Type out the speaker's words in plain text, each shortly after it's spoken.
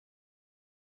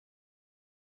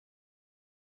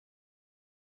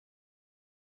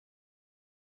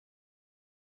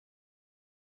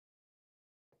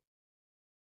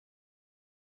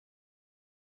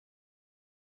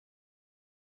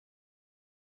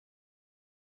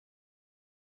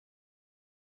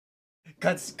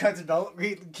Cuts about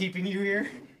keeping you here.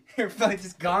 You're probably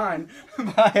just gone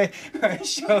by a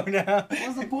show now.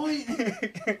 What's the point?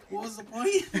 What was the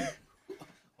point?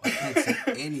 I can't say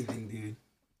anything, dude.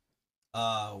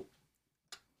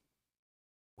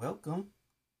 Welcome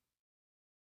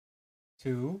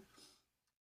to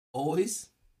Always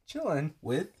Chillin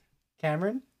with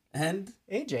Cameron and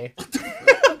AJ.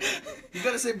 You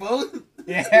gotta say both?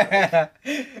 Yeah.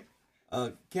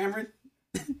 Cameron,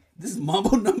 this is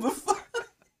Mambo number 5.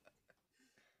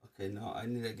 Okay, no, I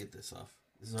need to get this off.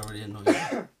 This is already annoying.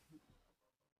 It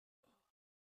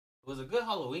was a good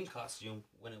Halloween costume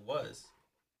when it was.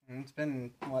 It's been,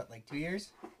 what, like 2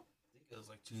 years? I think it was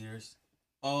like 2 years.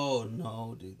 Oh,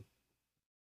 no, dude.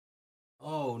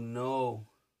 Oh, no.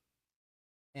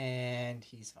 And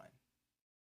he's fine.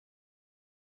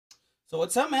 So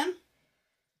what's up, man?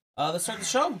 Let's start the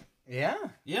show. Yeah.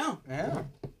 Yeah.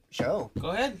 Show. Go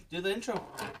ahead. Do the intro.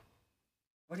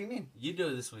 What do you mean? You do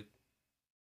it this week.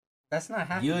 That's not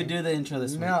happening. You do the intro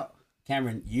this week. No.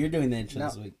 Cameron, you're doing the intro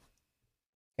this week.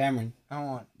 Cameron. I don't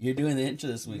want. You're doing the intro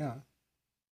this week. No.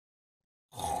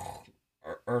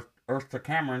 Earth to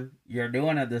Cameron, you're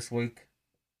doing it this week.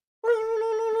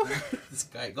 This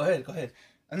guy, go ahead.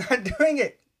 I'm not doing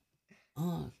it.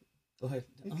 Go ahead.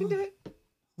 You can do it.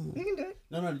 You can do it.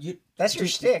 No, you. That's your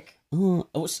shtick. Oh,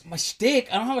 it's my stick.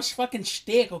 I don't have a fucking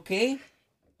stick, okay?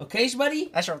 Okay,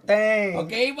 buddy? That's your thing.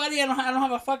 Okay, buddy? I don't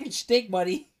have a fucking stick,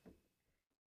 buddy.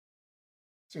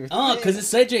 Because Because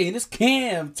it's AJ and it's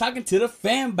Cam talking to the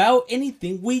fam about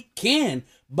anything we can.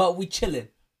 But we chillin'.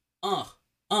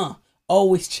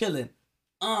 Always chillin'.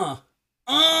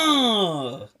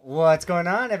 What's going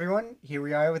on, everyone? Here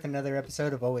we are with another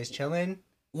episode of Always Chillin'.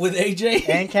 With AJ.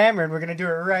 And Cameron. We're going to do it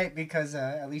right because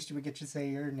at least we get to say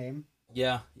your name.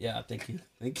 Yeah, thank you.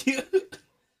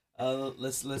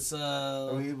 Let's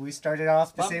We started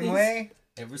off the same way.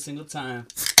 Every single time.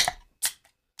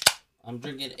 I'm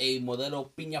drinking a Modelo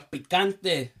Piña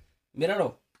Picante.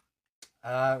 Míralo.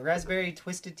 Raspberry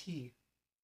twisted tea.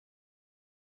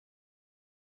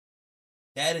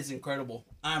 That is incredible.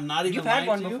 I'm not even You've lying had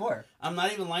one to you. before. I'm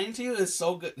not even lying to you. It's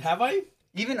so good. Have I?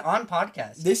 Even on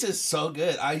podcast. This is so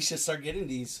good. I should start getting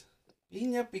these.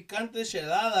 Piña Picante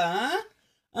Chelada,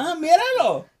 huh?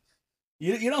 Míralo.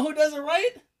 You know who does it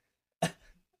right? I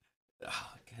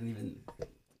can't even.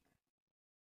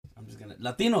 I'm just gonna.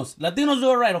 Latinos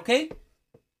do it right, okay?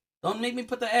 Don't make me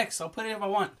put the X. I'll put it if I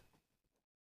want.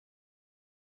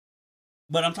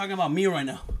 But I'm talking about me right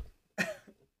now.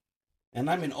 And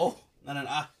I'm in O, not an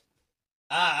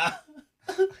A.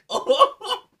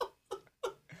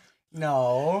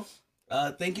 No.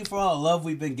 Thank you for all the love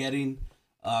we've been getting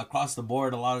across the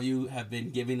board. A lot of you have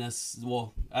been giving us,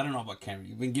 well, I don't know about Cameron.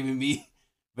 You've been giving me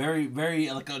very, very,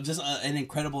 an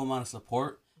incredible amount of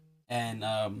support. And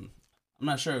I'm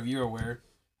not sure if you're aware.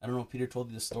 I don't know if Peter told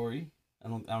you the story. I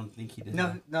don't think he did.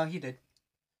 No, he did.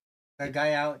 That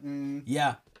guy out in...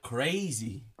 Yeah,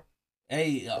 crazy.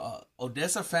 Hey,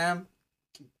 Odessa fam.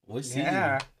 We'll see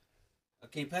you.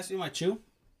 Okay, pass me my chew.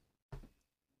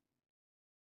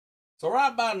 So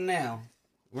right about now,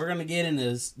 we're going to get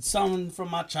into something from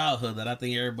my childhood that I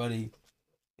think everybody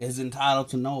is entitled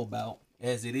to know about,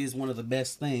 as it is one of the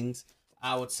best things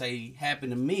I would say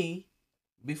happened to me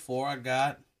before I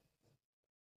got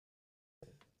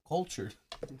cultured.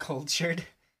 Cultured?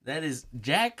 That is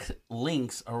Jack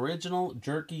Link's original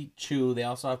jerky chew. They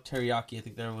also have teriyaki. I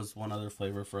think there was one other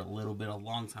flavor for a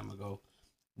long time ago.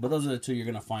 But those are the two you're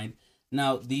going to find.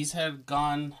 Now, these have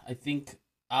gone, I think,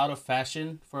 out of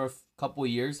fashion for a couple of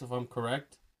years, if I'm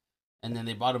correct. And then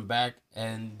they brought them back,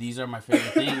 and these are my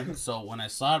favorite thing. So when I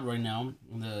saw it right now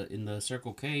in the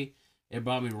Circle K, it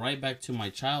brought me right back to my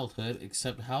childhood.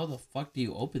 Except, how the fuck do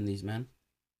you open these, man?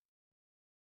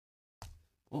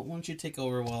 Well, why don't you take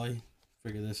over while I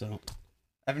figure this out?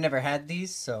 I've never had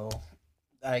these, so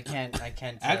I can't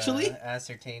Actually?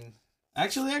 ascertain.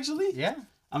 Actually? Yeah.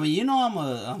 I mean, you know, I'm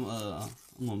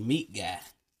a meat guy.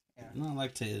 Yeah. You know, I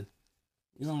like to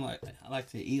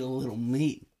eat a little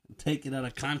meat and take it out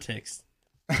of context.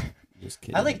 Just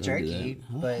kidding. I like jerky,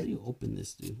 but how do you open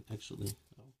this, dude? Actually,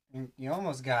 you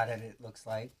almost got it. It looks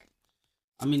like.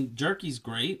 I mean, jerky's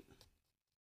great,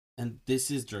 and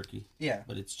this is jerky. Yeah,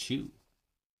 but it's chew.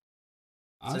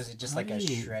 So is it just like a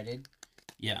shredded?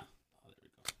 Yeah. Oh, there we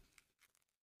go.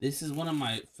 This is one of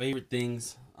my favorite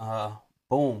things.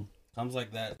 Boom. Comes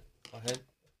like that. Go ahead.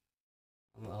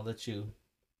 I'll let you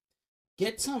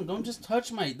get some. Don't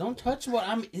touch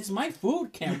what is my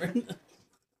food, Cameron.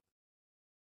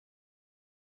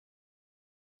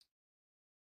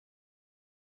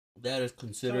 That is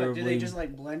considerably. So do they just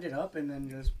like blend it up and then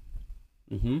just?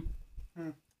 Mm-hmm.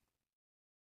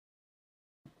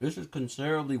 This is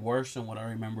considerably worse than what I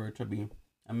remember it to be.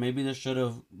 And maybe this should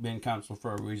have been canceled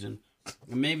for a reason.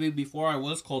 And maybe before I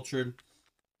was cultured,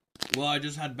 well, I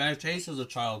just had bad taste as a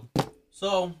child.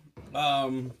 So,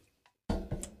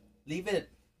 leave it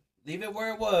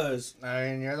where it was. I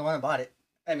mean, you're the one that bought it.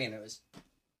 I mean, it was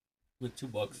With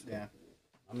 $2. yeah.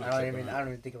 I'm I not don't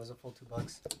even think it was a full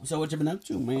 $2. So what you been up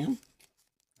to, man?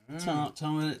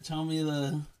 Tell me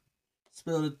the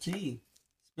spill the tea.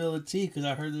 Spill the tea, because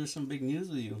I heard there's some big news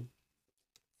with you.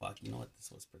 Fuck, you know what? This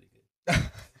was pretty good.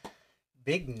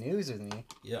 Big news with me.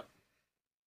 Yep.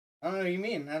 I don't know what you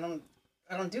mean. I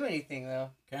don't do anything though.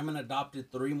 Cameron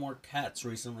adopted 3 more cats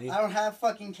recently. I don't have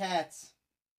fucking cats.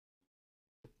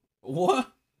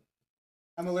 What?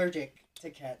 I'm allergic to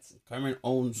cats. Cameron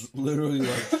owns literally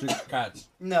like 6 cats.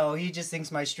 No, he just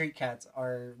thinks my street cats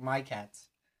are my cats.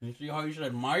 You see how you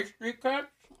said my street cats?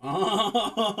 Oh,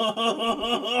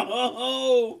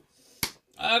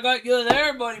 I got you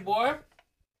there, buddy boy.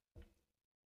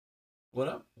 What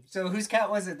up? So whose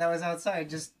cat was it that was outside?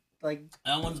 Just like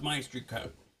That one's my street cat.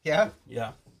 yeah.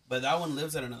 Yeah, but that one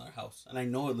lives at another house, and I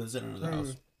know it lives at another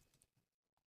house.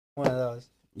 One of those.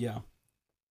 Yeah.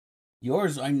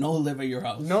 Yours, I know, live at your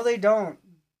house. No, they don't.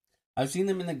 I've seen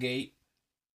them in the gate.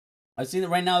 I've seen it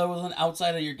right now. There was one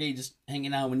outside of your gate just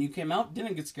hanging out. When you came out,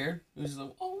 didn't get scared. It was just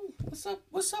like, oh,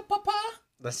 what's up, papa?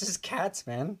 This is cats,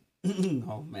 man.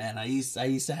 Oh man, I used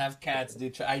to have cats,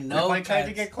 dude. I know. If I tried to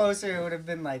cats. get closer, it would have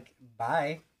been like,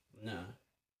 bye. No.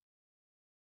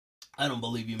 I don't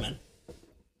believe you, man.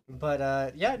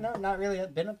 But yeah, no, not really.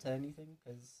 I've been up to anything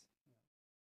because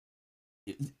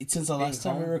Since the last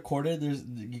time we recorded,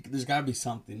 there's got to be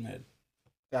something, man.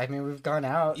 I mean we've gone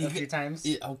out a few times.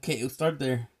 Okay, let's start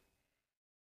there.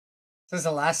 Since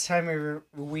the last time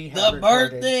we have The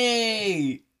recorded.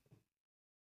 birthday.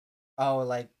 Oh,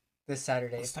 like this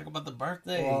Saturday. Let's talk about the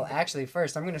birthday. Well, actually,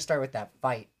 first I'm gonna start with that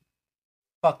fight.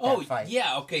 Fuck that fight.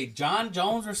 yeah, okay. John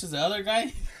Jones versus the other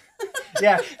guy.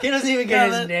 Yeah, he doesn't even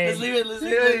get his name. Let's leave it. He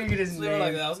doesn't even get his leave it name.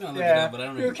 like that. I was gonna look it Yeah, up, but I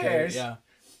don't who even care. cares? Yeah.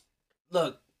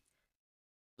 Look,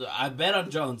 I bet on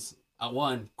Jones. I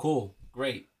won. Cool.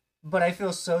 Great. But I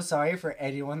feel so sorry for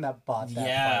anyone that bought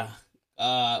that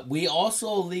fight. We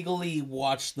also legally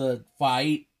watched the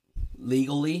fight.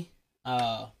 Legally.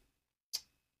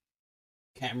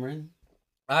 Cameron.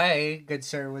 I, good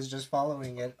sir, was just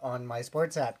following it on my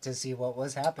sports app to see what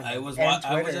was happening. I was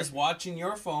Twitter. just watching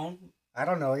your phone. I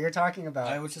don't know what you're talking about.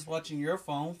 I was just watching your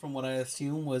phone from what I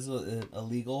assume was a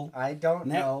legal. I don't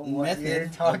know what method you're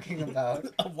talking about.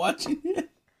 I'm watching it.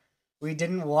 We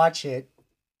didn't watch it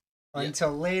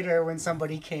until later when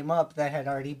somebody came up that had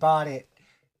already bought it.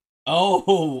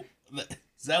 Oh,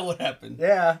 is that what happened?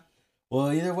 Yeah.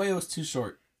 Well, either way, it was too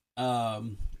short.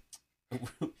 We're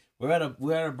at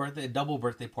a double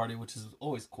birthday party, which is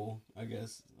always cool. I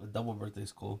guess a double birthday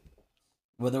is cool.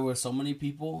 Where there were so many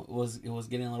people, it was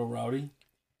getting a little rowdy.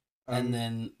 And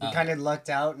then we kind of lucked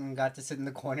out and got to sit in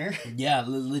the corner. Yeah,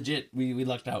 legit, we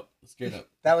lucked out straight up.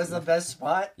 That was the best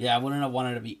spot. Yeah, I wouldn't have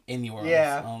wanted to be anywhere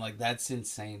else. I'm like, that's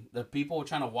insane. The people were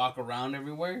trying to walk around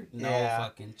everywhere. No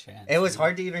fucking chance. It was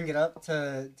hard to even get up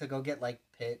to go get like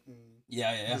Pitt and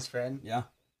his friend. Yeah.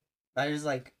 I was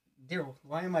like, dear,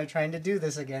 why am I trying to do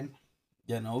this again?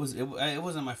 Yeah, no, it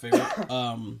wasn't my favorite.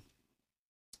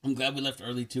 I'm glad we left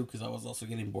early too, because I was also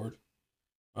getting bored.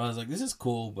 I was like, this is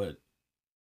cool, but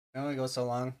it only goes so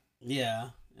long. Yeah.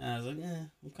 I was like,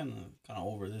 I'm kind of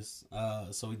over this.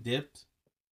 So we dipped,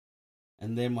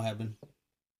 and then what happened?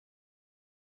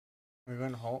 We're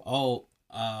going home. Oh,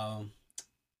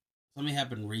 something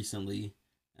happened recently,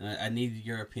 and I need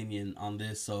your opinion on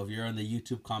this. So if you're on the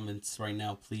YouTube comments right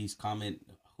now, please comment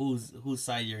whose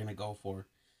side you're gonna go for.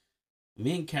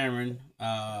 Me and Cameron,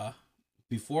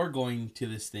 before going to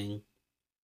this thing,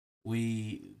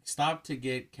 we stopped to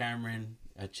get Cameron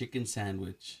a chicken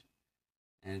sandwich,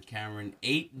 and Cameron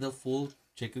ate the full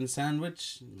chicken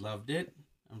sandwich, loved it,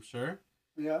 I'm sure.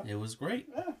 Yeah. It was great.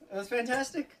 Yeah, it was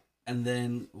fantastic. And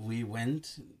then we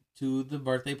went to the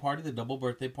birthday party, the double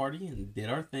birthday party, and did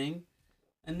our thing.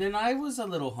 And then I was a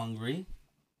little hungry,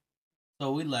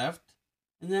 so we left.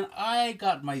 And then I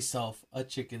got myself a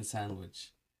chicken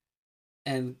sandwich.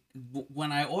 And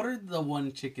when I ordered the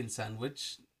one chicken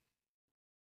sandwich,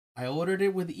 I ordered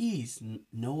it with ease.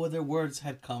 No other words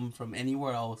had come from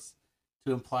anywhere else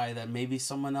to imply that maybe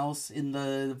someone else in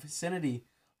the vicinity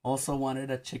also wanted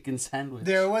a chicken sandwich.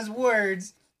 There was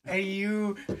words, and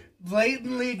you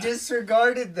blatantly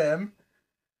disregarded them.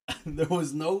 There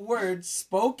was no words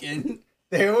spoken.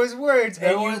 There was words,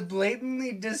 you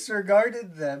blatantly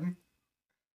disregarded them.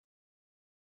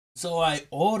 So I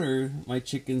ordered my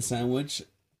chicken sandwich,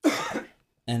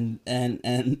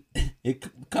 and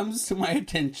it comes to my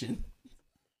attention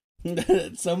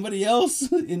that somebody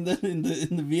else in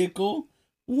the vehicle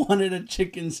wanted a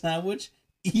chicken sandwich,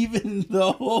 even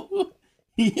though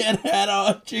he had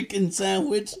a chicken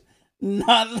sandwich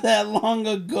not that long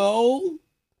ago.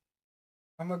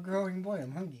 I'm a growing boy.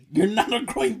 I'm hungry. You're not a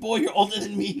growing boy. You're older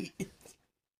than me.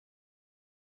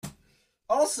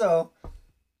 Also,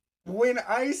 when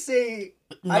I say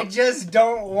I just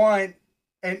don't want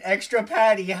an extra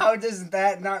patty, how does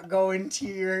that not go into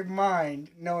your mind,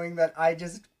 knowing that I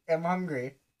just am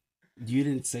hungry? You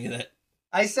didn't say that.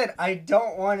 I said I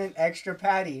don't want an extra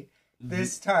patty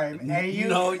this time, and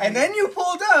and then you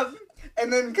pulled up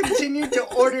and then continued to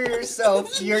order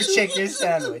yourself your chicken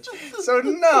sandwich. So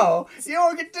no, you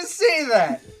don't get to say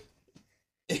that.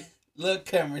 Look,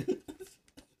 Cameron,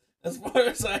 as far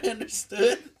as I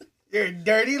understood, you're a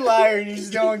dirty liar and you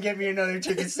just don't get me another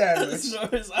chicken sandwich. As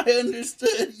far as I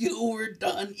understood, you were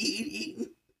done eating.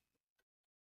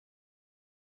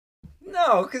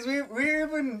 No, because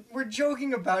we're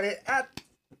joking about it at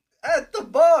the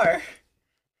bar.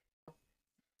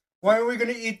 Why are we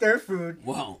gonna eat their food?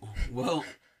 Well,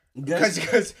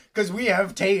 because we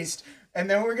have taste, and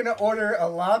then we're gonna order a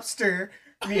lobster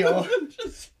meal.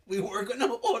 We were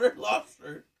gonna order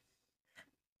lobster,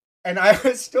 and I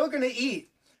was still gonna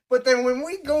eat. But then when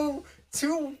we go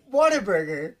to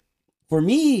Whataburger, for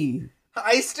me,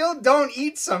 I still don't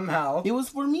eat somehow. It was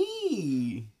for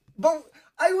me, but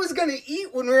I was gonna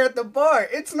eat when we were at the bar.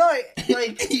 It's not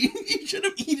like you should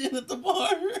have eaten at the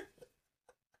bar.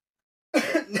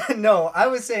 No, I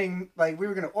was saying like we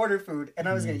were gonna order food, and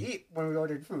I was gonna eat when we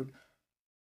ordered food.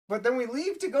 But then we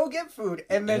leave to go get food,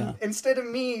 and then instead of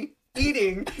me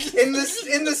eating in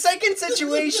the second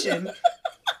situation,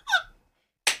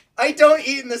 I don't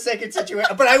eat in the second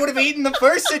situation. But I would have eaten the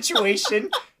first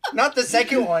situation, not the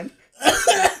second one.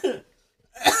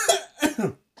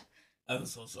 I'm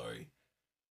so sorry.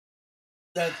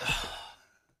 That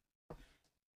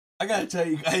I gotta tell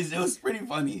you guys, it was pretty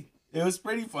funny.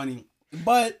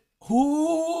 But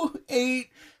who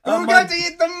ate? Who got to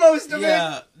eat the most of it?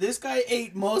 Yeah, this guy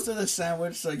ate most of the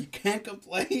sandwich, so you can't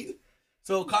complain.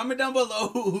 So comment down below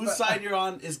whose side you're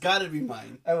on. It's gotta be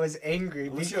mine. I was angry.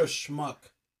 Unless you're a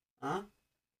schmuck. Huh?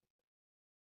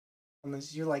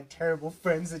 Unless you're like terrible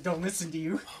friends that don't listen to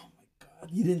you. Oh my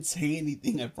god, you didn't say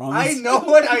anything, I promise. I know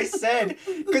what I said.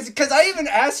 Because I even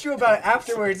asked you about it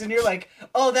afterwards, and you're like,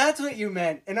 oh, that's what you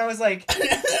meant. And I was like,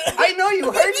 I know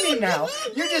you heard me now.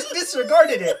 You just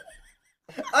disregarded it.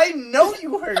 I know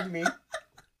you heard me.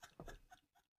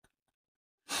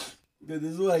 Dude,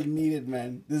 this is what I needed,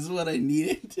 man. This is what I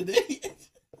needed today.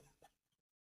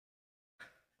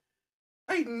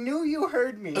 I knew you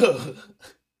heard me.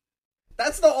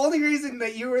 That's the only reason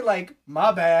that you were like,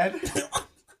 my bad.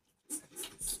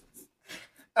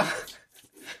 I'm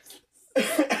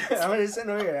gonna send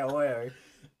over here, whatever.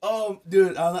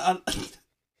 Dude,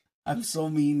 I'm so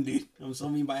mean, dude. I'm so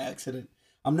mean by accident.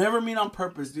 I'm never mean on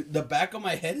purpose, dude. The back of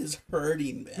my head is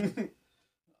hurting, man.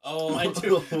 Oh, I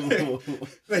do.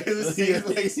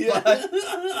 Spot.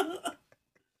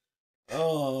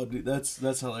 Oh, dude,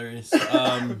 that's hilarious.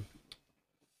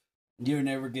 You're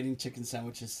never getting chicken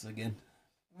sandwiches again.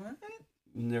 What?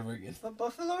 Never again. The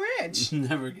Buffalo Ranch.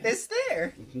 Never again. It's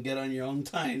there. You can get on your own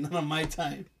time, not on my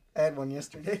time. I had one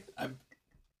yesterday.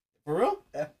 For real?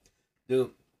 Yeah.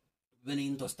 Dude, been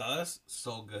eating tostadas,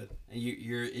 so good. And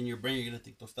you're in your brain, you're gonna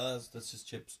think tostadas, that's just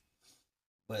chips.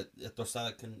 But a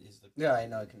tostada is the yeah, I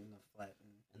know it can flat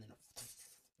and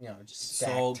then just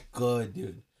stacked. So good,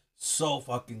 dude. So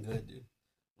fucking good, dude.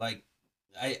 Like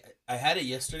I had it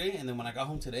yesterday, and then when I got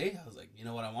home today, I was like, you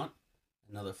know what I want?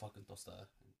 Another fucking tostada.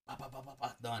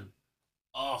 Done.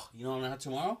 Oh, you know what I have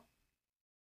tomorrow?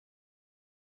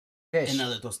 Fish.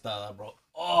 Another tostada, bro.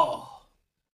 Oh.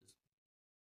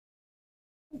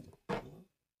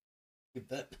 Get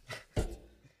that.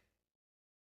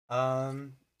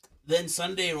 Then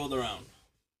Sunday rolled around.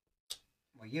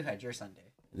 Well, you had your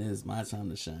Sunday. It is my time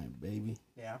to shine, baby.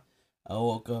 Yeah. I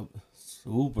woke up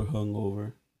super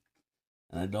hungover.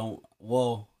 And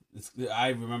I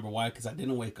remember why, because I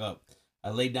didn't wake up. I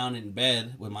laid down in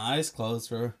bed with my eyes closed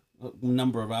for a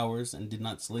number of hours and did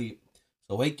not sleep.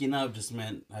 So waking up just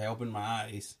meant I opened my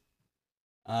eyes.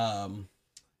 And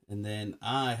then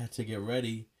I had to get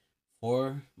ready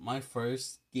for my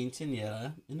first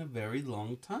quinceañera in a very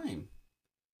long time.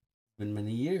 Been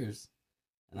many years.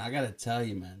 And I gotta tell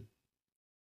you, man.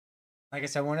 Like I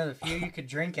said, one of the few you could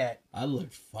drink at. I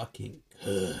looked fucking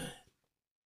good.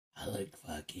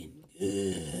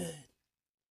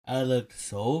 I looked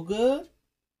so good.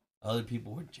 Other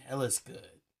people were jealous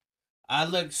good. I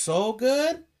looked so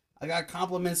good. I got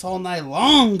compliments all night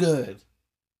long. Good.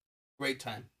 Great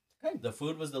time. Okay. The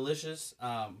food was delicious.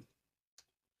 I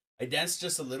danced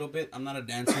just a little bit. I'm not a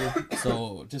dancer,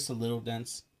 so just a little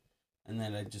dance. And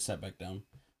then I just sat back down.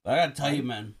 But I gotta tell you,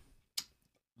 man,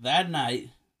 that night,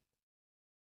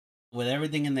 with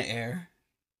everything in the air,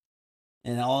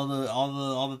 and all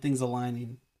the things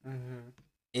aligning,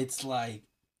 it's like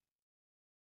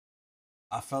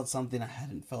I felt something I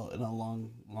hadn't felt in a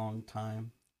long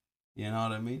time. You know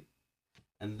what I mean?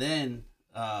 And then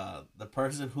the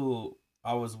person who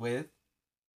I was with,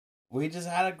 we just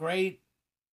had a great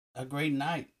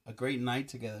night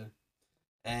together.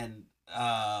 And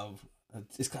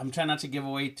I'm trying not to give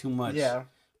away too much. Yeah.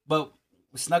 But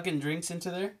we snuck in drinks into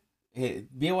there.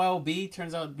 BYOB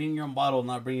turns out being your own bottle,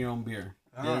 not bring your own beer.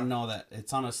 Didn't know that.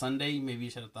 It's on a Sunday. Maybe you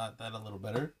should have thought that a little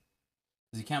better.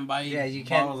 Because you can't buy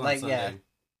bottles on Sunday.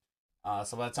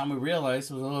 So by the time we realized,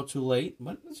 it was a little too late.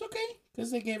 But it's okay.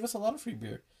 Because they gave us a lot of free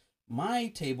beer. My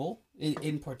table,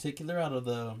 in particular, out of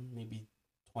the maybe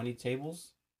 20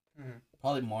 tables,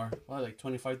 probably more, probably like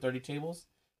 25, 30 tables,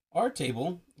 our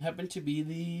table happened to be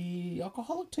the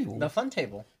alcoholic table. The fun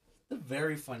table. The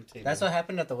very fun table. That's what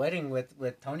happened at the wedding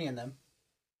with Tony and them.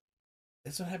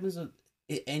 That's what happens with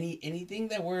anything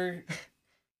that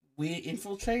we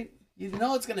infiltrate. You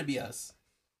know it's gonna be us.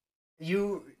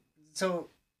 So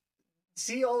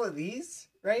see all of these,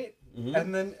 right? Mm-hmm.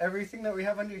 And then everything that we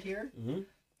have under here. Mm-hmm.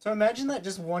 So imagine that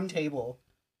just one table.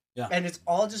 Yeah. And it's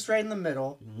all just right in the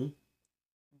middle. Mm-hmm.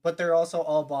 But they're also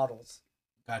all bottles.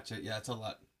 Gotcha. Yeah, it's a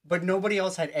lot. But nobody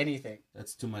else had anything.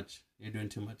 That's too much. You're doing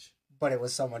too much. But it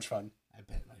was so much fun. I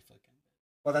bet. I fucking bet.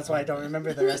 Well, that's why I don't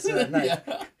remember the rest of that night.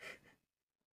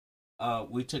 Yeah.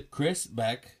 We took Chris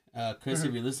back. Chris,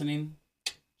 if you're listening,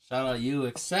 shout out you.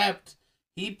 Except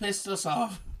he pissed us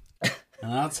off.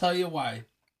 And I'll tell you why.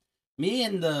 Me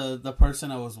and the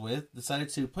person I was with decided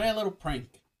to play a little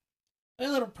prank. Play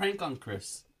a little prank on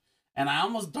Chris. And I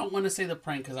almost don't want to say the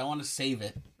prank because I want to save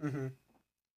it. Mm-hmm.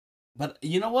 But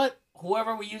you know what?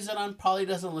 Whoever we use it on probably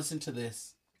doesn't listen to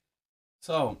this.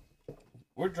 So,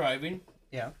 we're driving.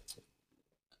 Yeah.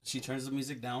 She turns the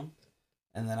music down.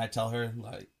 And then I tell her,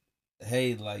 like,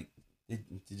 hey, like, did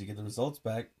you get the results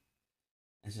back?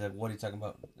 And she's like, what are you talking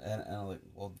about? And I'm like,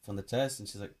 well, from the test. And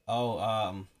she's like,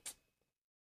 oh,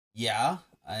 yeah.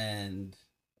 And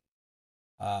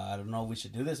I don't know if we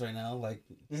should do this right now. Like,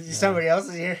 somebody else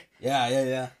is here.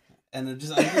 Yeah. And I'm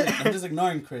just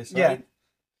ignoring Chris, right? Yeah.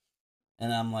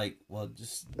 And I'm like, well,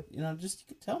 just you can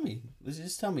tell me.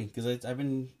 Just tell me, because I've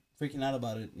been freaking out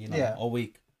about it, all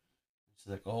week.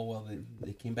 She's like, oh, well,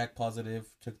 they came back positive.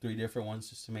 Took 3 different ones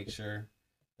just to make sure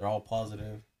they're all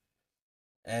positive.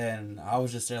 And I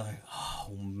was just there like,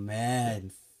 oh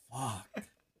man, fuck.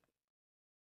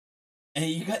 And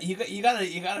you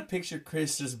gotta picture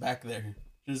Chris just back there,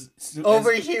 just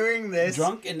overhearing this,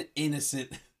 drunk and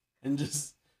innocent, and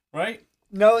just right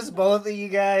knows both of you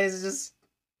guys just.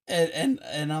 And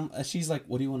she's like,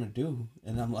 what do you want to do?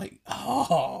 And I'm like,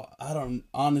 oh, I don't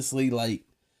honestly like.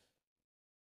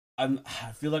 I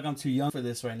feel like I'm too young for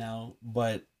this right now,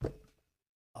 but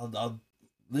I'll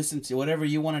listen to whatever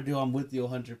you want to do. I'm with you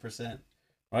 100%,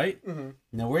 right? Mm-hmm.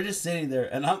 Now we're just sitting there,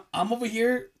 and I'm over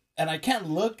here, and I can't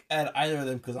look at either of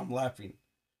them because I'm laughing,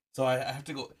 so I have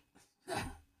to go.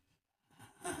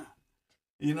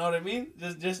 You know what I mean?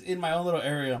 Just in my own little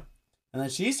area, and then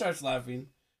she starts laughing.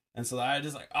 And so I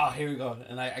just like, oh, here we go.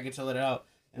 And I get to let it out.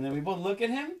 And then we both look at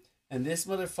him. And this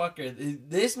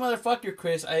motherfucker,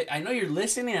 Chris, I know you're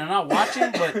listening and I'm not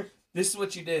watching, but this is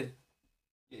what you did.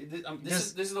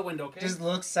 This is the window, okay? Just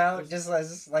looks out, just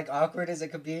as like awkward as it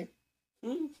could be.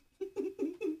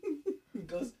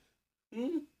 Goes,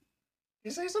 You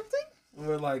say something? And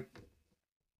we're like,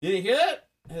 you didn't hear that?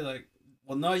 He's like,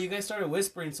 well, no, you guys started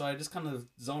whispering, so I just kind of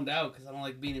zoned out because I don't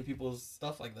like being in people's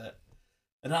stuff like that.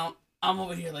 And I'm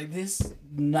over here like, this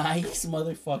nice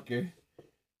motherfucker.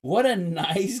 What a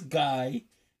nice guy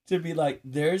to be like,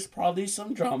 there's probably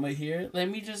some drama here. Let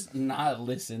me just not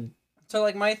listen. So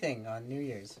like my thing on New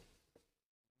Year's.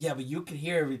 Yeah, but you can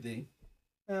hear everything.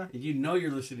 Yeah. And you know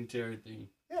you're listening to everything.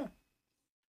 Yeah.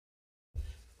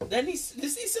 This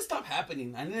needs to stop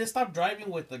happening. I need to stop driving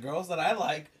with the girls that I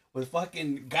like with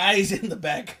fucking guys in the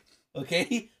back.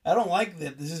 Okay? I don't like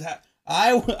that. This is how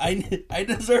I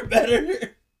deserve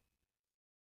better.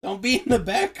 Don't be in the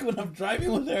back when I'm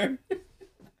driving with her.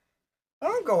 I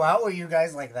don't go out with you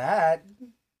guys like that.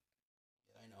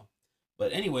 I know.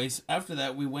 But anyways, after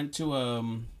that we went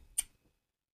to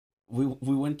we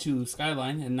went to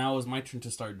Skyline, and now it was my turn to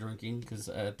start drinking because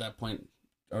at that point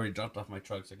I already dropped off my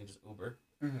truck so I can just Uber.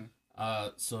 Mm-hmm.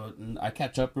 So I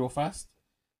catch up real fast,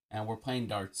 and we're playing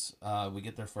darts. We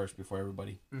get there first before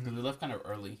everybody because we left kind of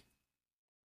early,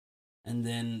 and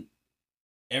then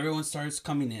everyone starts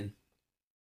coming in.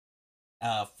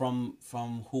 From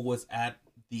who was at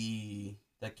the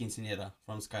quinceañera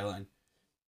from Skyline,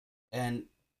 and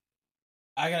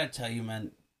I gotta tell you,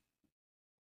 man,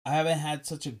 I haven't had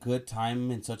such a good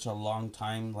time in such a long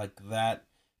time like that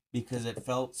because it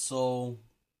felt so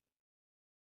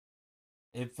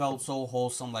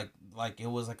wholesome, like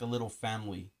it was like a little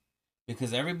family,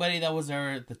 because everybody that was there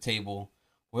at the table,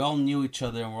 we all knew each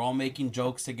other and we're all making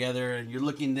jokes together, and you're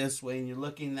looking this way and you're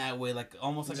looking that way, like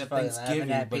almost like a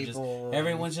Thanksgiving, but just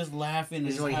everyone's just laughing,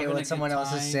 just having what someone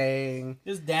else is saying,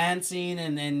 just dancing,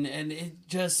 and it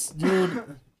just,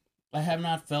 dude, I have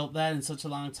not felt that in such a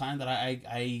long time that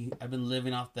I've been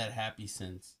living off that happy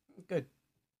since. Good.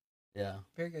 Yeah.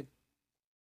 Very good.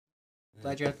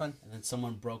 Glad you had fun. And then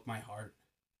someone broke my heart.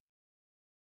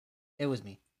 It was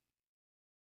me.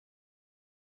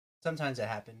 Sometimes it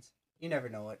happens. You never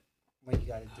know when you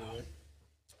gotta do it.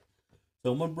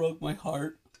 Someone broke my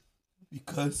heart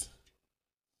because...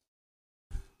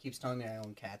 Keeps telling me I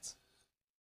own cats.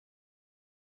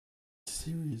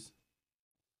 Serious.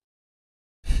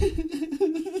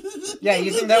 Yeah,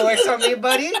 you think that works on me,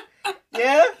 buddy?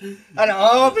 Yeah? On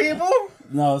all people?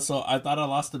 No, so I thought I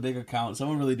lost a big account.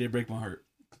 Someone really did break my heart.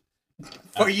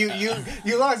 For you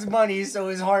lost money, so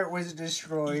his heart was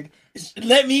destroyed.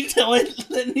 Let me tell it.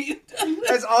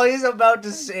 That's all he's about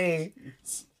to say.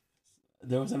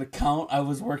 There was an account I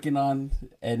was working on,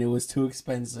 and it was too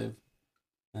expensive.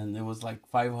 And it was like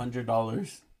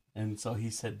 $500. And so he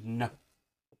said no.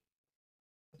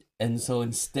 And so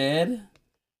instead,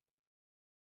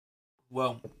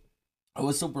 well, I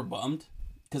was super bummed.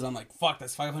 Because I'm like, fuck,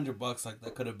 that's $500. Like,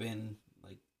 that could have been,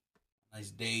 like, a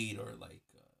nice date or, like,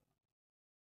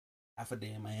 half a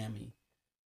day in Miami.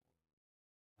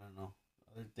 I don't know.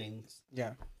 Other things.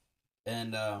 Yeah.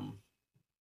 And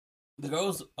the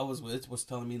girls I was with was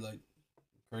telling me, like,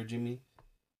 encouraging me.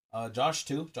 Josh,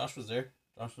 too. Josh was there.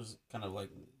 Josh was kind of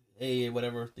like, hey,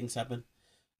 whatever, things happen.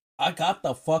 I got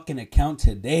the fucking account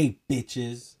today,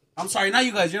 bitches. I'm sorry, not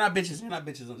you guys. You're not bitches. You're not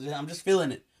bitches. I'm just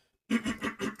feeling it.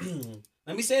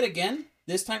 Let me say it again.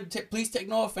 This time, please take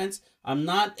no offense. I'm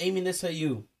not aiming this at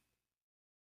you.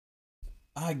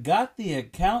 I got the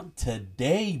account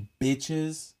today,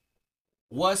 bitches.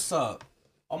 What's up?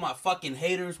 All my fucking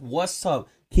haters, what's up?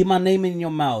 Keep my name in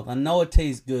your mouth. I know it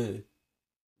tastes good.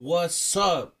 What's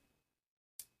up?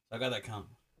 I got that account.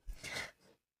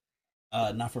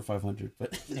 Not for 500,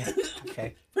 but yeah,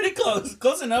 okay. Pretty close.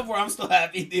 Close enough where I'm still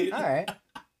happy, dude. All right.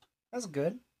 That's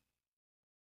good.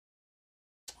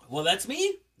 Well, that's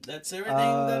me. That's everything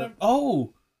that I'm...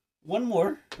 Oh, one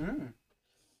more.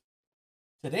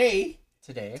 Today,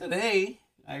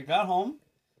 I got home,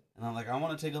 and I'm like, I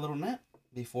want to take a little nap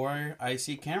before I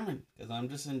see Cameron, because I'm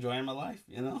just enjoying my life,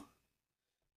 you know?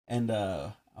 And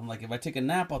I'm like, if I take a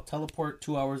nap, I'll teleport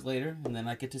 2 hours later, and then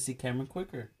I get to see Cameron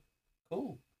quicker.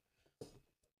 Cool.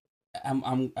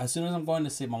 I'm as soon as I'm going to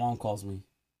sleep, my mom calls me,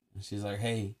 and she's like,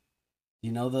 hey,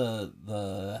 you know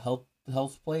the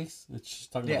health place? She's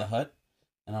talking about the hut.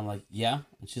 And I'm like, yeah.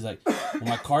 And she's like, well,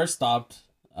 my car stopped.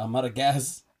 I'm out of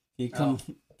gas. Can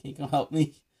you come help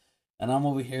me? And I'm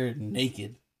over here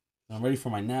naked. And I'm ready for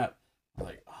my nap. I'm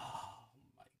like, oh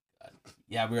my God.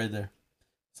 Yeah, we're right there.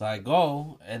 So I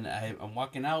go, and I'm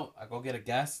walking out. I go get a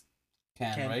gas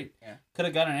can, right? Yeah. Could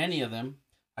have gotten any of them.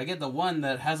 I get the one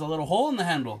that has a little hole in the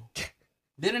handle.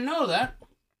 Didn't know that.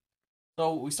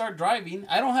 So we start driving.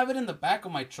 I don't have it in the back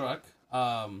of my truck.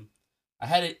 I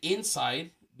had it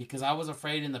inside because I was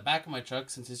afraid in the back of my truck,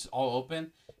 since it's all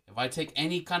open, if I take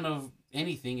any kind of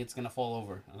anything, it's going to fall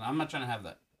over. And I'm not trying to have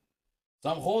that. So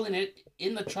I'm holding it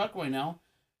in the truck right now,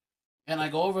 and I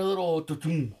go over a little...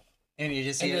 And you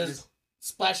just see it just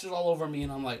splashes all over me,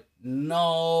 and I'm like,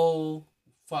 no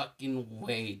fucking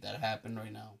way that happened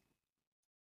right now.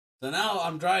 So now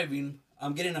I'm driving.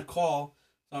 I'm getting a call.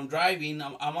 So I'm driving.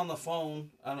 I'm on the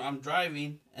phone. I'm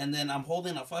driving, and then I'm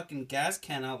holding a fucking gas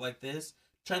can out like this,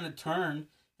 trying to turn.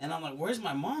 And I'm like, where's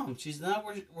my mom? She's not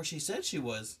where she said she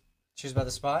was. She was by the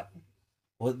spot?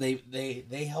 Well,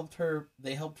 they helped her.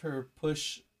 They helped her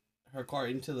push her car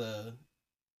into the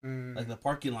like the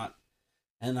parking lot.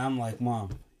 And I'm like,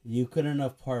 Mom, you couldn't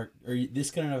have parked, or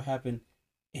this couldn't have happened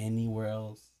anywhere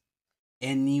else.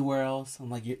 Anywhere else.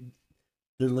 I'm like,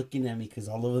 they're looking at me because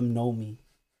all of them know me.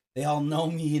 They all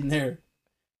know me in there.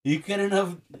 You couldn't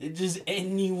have just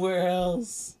anywhere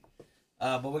else.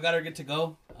 But we got her good to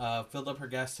go. Filled up her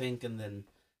gas tank, and then,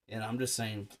 I'm just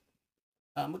saying,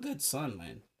 I'm a good son,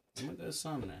 man. I'm a good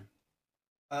son,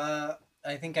 man.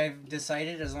 I think I've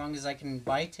decided, as long as I can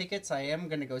buy tickets, I am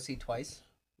gonna go see Twice.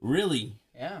 Really?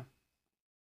 Yeah.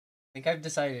 I think I've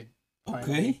decided.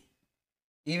 Finally. Okay.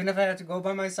 Even if I have to go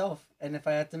by myself, and if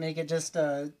I have to make it just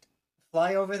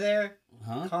fly over there,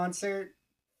 concert,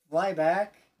 fly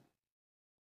back.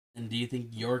 And do you think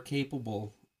you're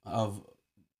capable of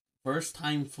first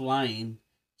time flying,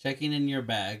 checking in your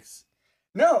bags?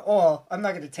 No, well, I'm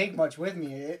not gonna take much with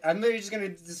me. I'm literally just gonna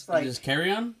just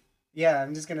carry on. Yeah,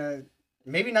 I'm just gonna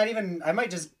maybe not even. I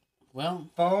might just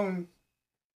phone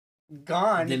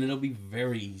gone. Then it'll be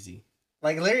very easy.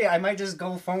 Like literally, I might just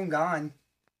go phone gone.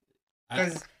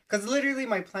 Because literally,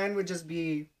 my plan would just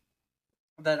be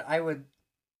that I would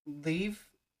leave,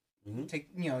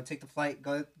 take the flight,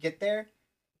 go get there,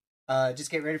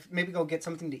 just get ready. Maybe go get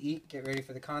something to eat, get ready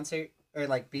for the concert, or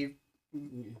like be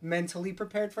mentally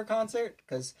prepared for concert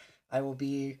because I will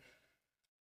be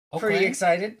pretty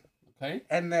excited. Okay.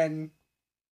 And then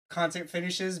concert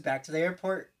finishes, back to the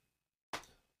airport.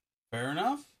 Fair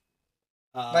enough.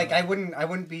 Like I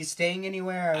wouldn't be staying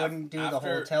anywhere. I wouldn't do the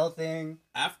hotel thing.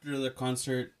 After the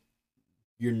concert,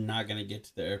 you're not gonna get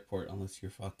to the airport unless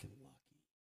you're fucking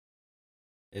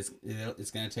lucky.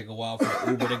 It's gonna take a while for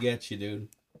Uber to get you, dude.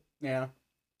 Yeah.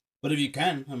 But if you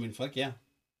can, I mean, fuck yeah.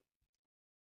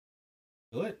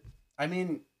 Do it. I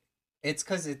mean, it's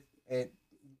because it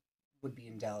would be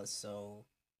in Dallas, so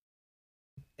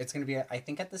it's gonna be I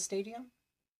think at the stadium,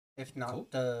 if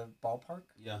not the ballpark.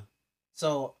 Yeah.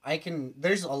 So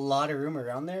there's a lot of room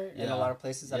around there and a lot of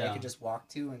places that I could just walk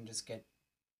to and just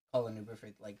call an Uber for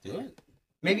like do it.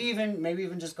 Maybe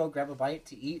even just go grab a bite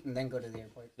to eat and then go to the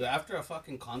airport. After a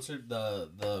fucking concert,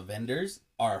 the vendors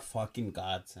are a fucking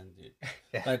godsend, dude.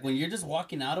 Yeah. Like when you're just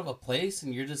walking out of a place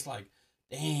and you're just like,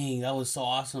 dang, that was so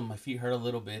awesome. My feet hurt a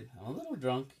little bit. I'm a little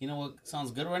drunk. You know what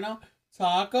sounds good right now?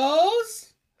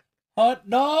 Tacos, hot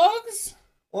dogs.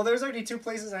 Well, there's already 2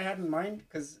 places I had in mind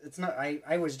because it's not.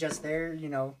 I was just there,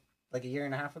 like a year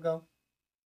and a half ago.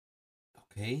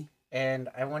 Okay. And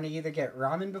I want to either get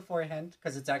ramen beforehand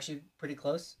because it's actually pretty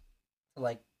close to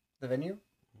like the venue,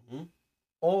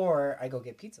 or I go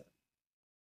get pizza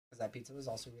because that pizza was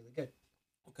also really good.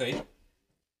 Okay.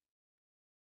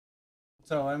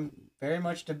 So I'm very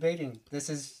much debating. This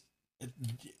is.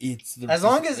 It's as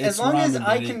long as ramen,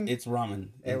 I can. It's ramen.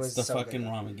 It was the so fucking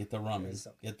good. Ramen. Get the ramen.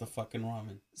 Get the fucking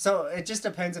ramen. So it just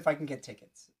depends if I can get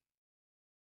tickets.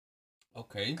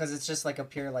 Okay. Because it's just like a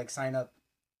pure like sign up.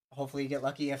 Hopefully you get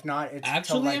lucky. If not, it's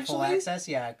actually like full access.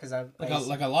 Yeah, because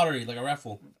like a lottery, like a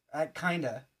raffle.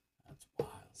 Kinda. That's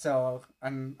wild. So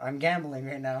I'm gambling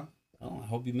right now. Oh, I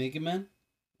hope you make it, man.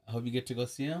 I hope you get to go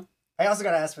see him. I also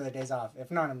gotta ask for the days off. If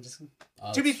not, I'm just.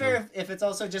 To be fair, if it's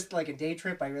also just like a day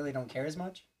trip, I really don't care as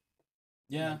much.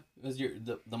 Yeah, because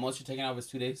the most you're taking off is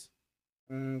 2 days.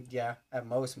 Yeah, at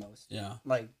most. Yeah.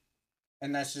 Like,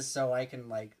 and that's just so I can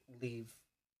like leave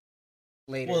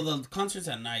later. Well, the concert's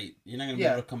at night. You're not gonna be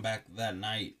able to come back that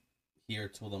night here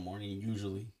till the morning.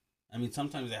 Usually, I mean,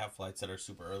 sometimes they have flights that are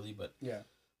super early, but yeah.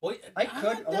 Well, I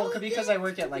could. Well, because I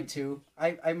work at like 2,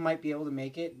 I might be able to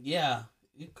make it. Yeah,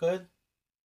 you could.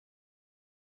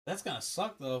 That's gonna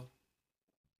suck though.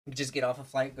 Just get off a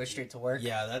flight, go straight to work.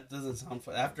 Yeah, that doesn't sound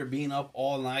fun. After being up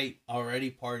all night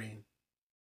already partying.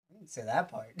 I didn't say that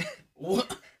part.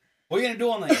 What are you gonna do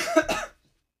all night?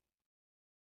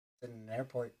 In an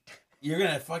airport. You're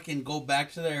gonna fucking go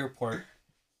back to the airport.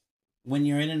 When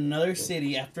you're in another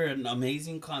city after an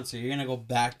amazing concert, you're gonna go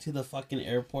back to the fucking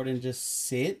airport and just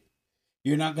sit?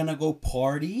 You're not gonna go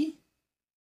party?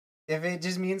 If it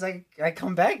just means I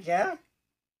come back, yeah.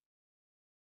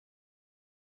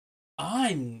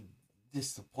 I'm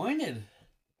disappointed.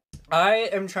 I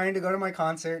am trying to go to my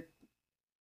concert.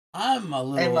 I'm a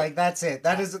little... And like that's it.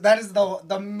 That is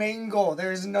the main goal.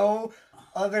 There's no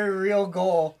other real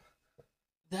goal.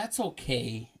 That's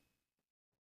okay.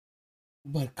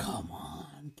 But come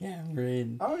on,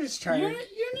 Cameron. I'm just trying. You're in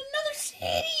another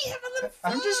city. Have a little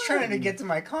fun. I'm just trying to get to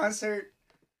my concert,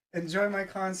 enjoy my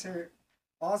concert.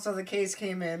 Also, the case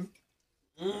came in.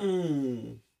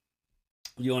 You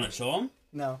want to show them?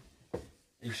 No.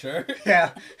 You sure?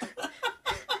 Yeah.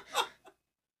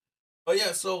 Oh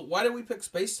yeah. So why did we pick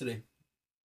space today?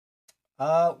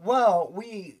 Well,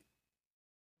 we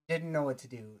didn't know what to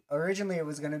do. Originally, it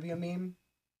was gonna be a meme.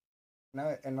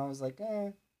 And I was like,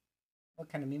 what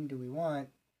kind of meme do we want?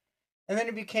 And then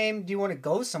it became, do you want to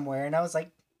go somewhere? And I was like,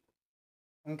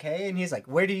 okay. And he's like,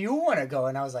 where do you want to go?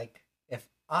 And I was like, if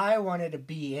I wanted to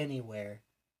be anywhere,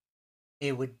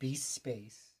 it would be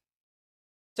space.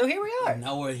 So here we are.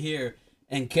 Now we're here.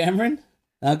 And Cameron,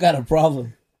 I got a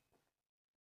problem.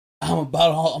 I'm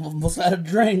almost out of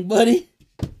drink, buddy.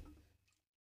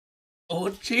 Oh,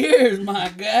 cheers, my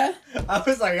guy. I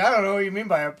was like, I don't know what you mean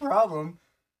by a problem.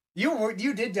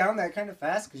 You did down that kind of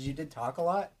fast because you did talk a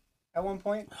lot at one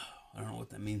point. I don't know what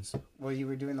that means. Well, you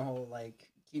were doing the whole like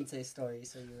quince story,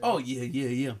 so you were. Oh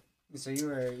yeah. So you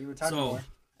were talking more.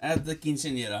 At the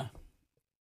quinceañera,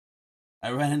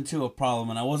 I ran into a problem,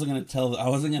 and I wasn't gonna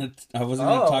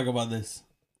talk about this.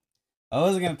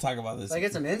 Like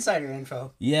it's some insider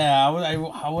info. Yeah,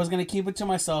 I was gonna keep it to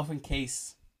myself in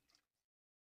case.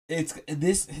 It's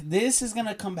this is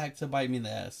gonna come back to bite me in the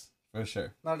ass for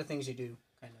sure. A lot of things you do,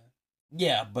 kind of.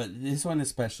 Yeah, but this one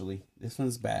especially. This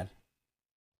one's bad.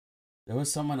 There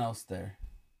was someone else there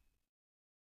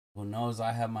who knows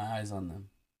I have my eyes on them.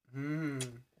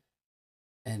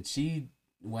 And she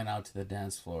went out to the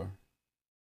dance floor.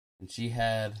 And she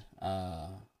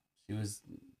was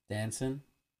dancing.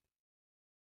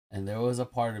 And there was a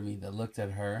part of me that looked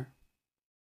at her.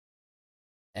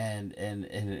 And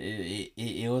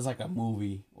it was like a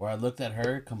movie where I looked at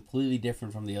her completely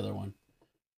different from the other one.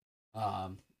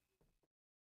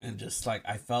 And just like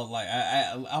I felt like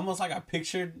I almost like I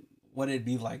pictured what it'd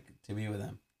be like to be with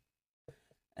him.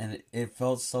 And it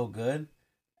felt so good.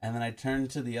 And then I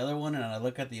turned to the other one and I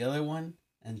look at the other one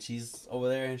and she's over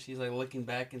there and she's like looking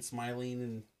back and smiling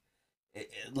and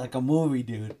like a movie,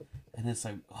 dude. And it's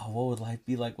like, oh, what would life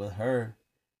be like with her?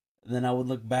 And then I would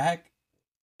look back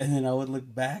and then I would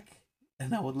look back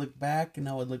and I would look back and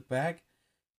I would look back.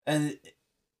 And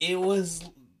it was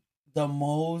the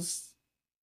most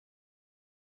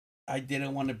I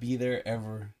didn't want to be there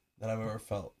ever that I've ever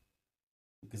felt.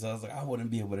 Because I was like, I wouldn't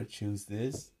be able to choose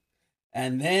this.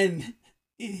 And then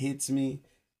it hits me.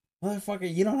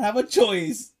 Motherfucker, you don't have a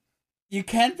choice. You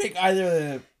can't pick either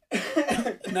of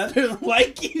them. Another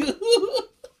like you.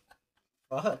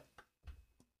 What?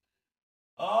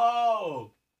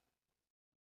 Oh.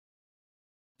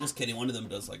 Just kidding. One of them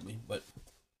does like me. But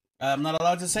I'm not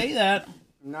allowed to say that.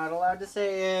 Not allowed to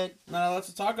say it. Not allowed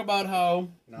to talk about how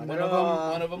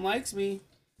one of them likes me.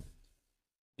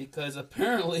 Because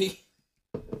apparently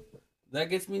that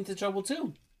gets me into trouble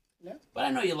too. Yeah. But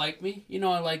I know you like me. You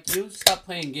know I like you. Stop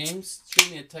playing games.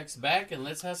 Shoot me a text back and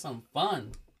let's have some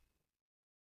fun.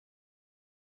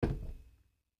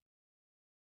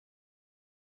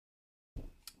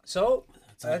 So,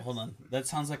 hold on. That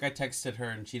sounds like I texted her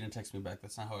and she didn't text me back.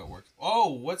 That's not how it works.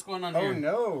 Oh, what's going on here? Oh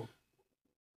no.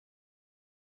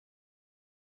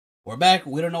 We're back.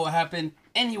 We don't know what happened.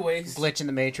 Anyways. Glitch in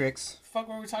the Matrix. Fuck,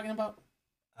 what were we talking about?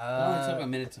 It only took a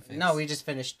minute to fix. No, we just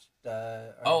finished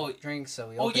our drinks, so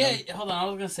we opened them. Hold on. I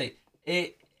was gonna say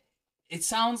it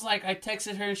sounds like I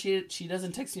texted her and she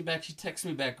doesn't text me back. She texts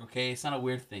me back. Okay, it's not a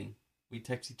weird thing. We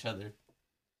text each other,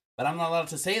 but I'm not allowed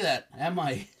to say that, am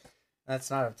I? That's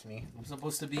not up to me. I'm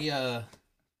supposed to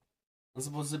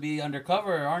be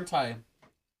undercover, aren't I?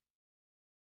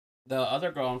 The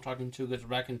other girl I'm talking to gets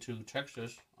back into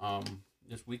Texas.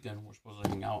 This weekend we're supposed to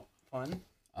hang out. Fun.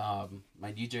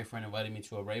 My DJ friend invited me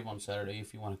to a rave on Saturday.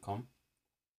 If you want to come,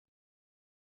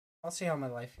 I'll see how my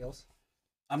life feels.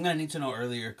 I'm gonna need to know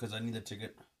earlier because I need the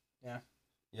ticket.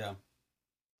 Yeah.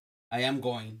 I am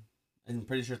going. I'm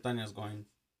pretty sure Tanya's going.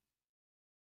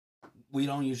 We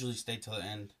don't usually stay till the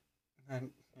end.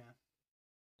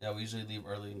 Yeah, we usually leave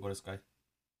early and go to Sky.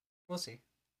 We'll see.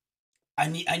 I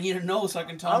need to know so I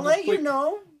can tell. I'll let you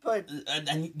know, but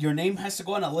and your name has to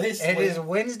go on a list. It is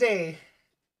Wednesday.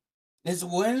 It's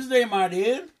Wednesday, my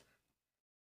dude.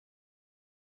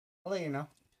 I'll let you know.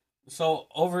 So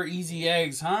over easy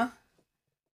eggs, huh?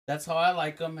 That's how I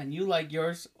like them, and you like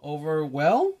yours over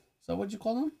well. Is that what you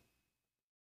call them?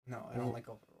 No, I don't like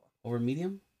over well. Over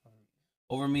medium.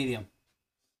 Over medium.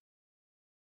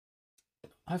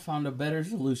 I found a better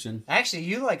solution. Actually,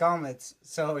 you like omelets,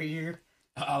 so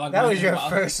that was your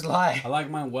first lie. I like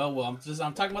mine well. I'm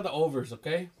talking about the overs,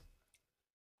 okay?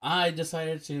 I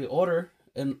decided to order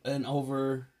an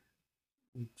over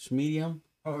medium.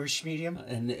 Over medium?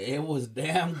 And it was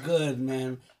damn good,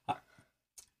 man.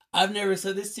 I've never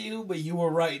said this to you, but you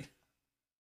were right.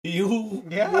 You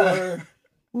were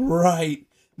right.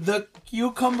 The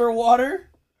cucumber water,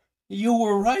 you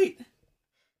were right.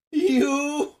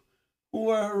 You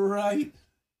were right.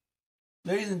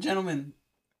 Ladies and gentlemen,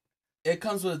 it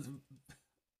comes with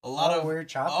a lot of... we're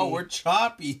choppy. Oh, we're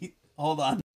choppy. Hold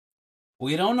on.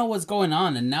 We don't know what's going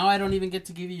on, and now I don't even get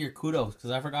to give you your kudos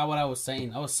because I forgot what I was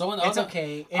saying. It's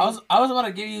okay. I was about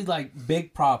to give you like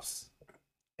big props.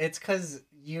 It's because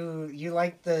you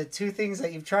like the two things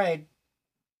that you've tried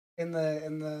in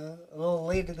the a little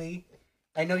lately.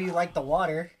 I know you like the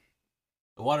water.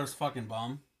 The water's fucking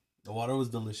bomb. The water was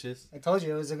delicious. I told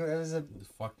you it was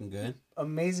fucking good.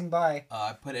 Amazing buy.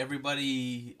 I put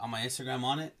everybody on my Instagram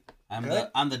on it.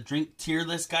 I'm the drink tier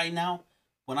list guy now.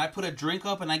 When I put a drink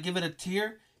up and I give it a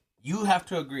tier, you have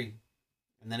to agree.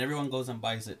 and then everyone goes and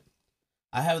buys it.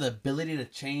 I have the ability to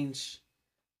change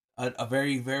a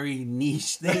very, very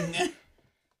niche thing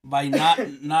by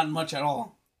not much at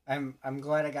all. I'm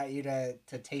glad I got you to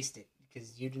taste it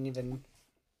because you didn't even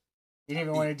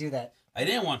want to do that. I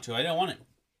didn't want to. I didn't want it.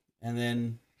 And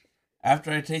then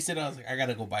after I tasted it, I was like, I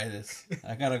gotta go buy this.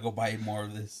 I gotta go buy more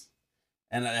of this.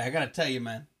 And I gotta tell you,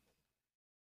 man,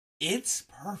 it's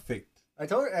perfect. I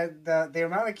told the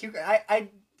amount of cucumber.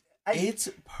 It's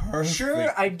perfect.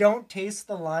 Sure, I don't taste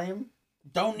the lime.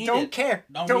 Don't care.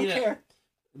 Don't care.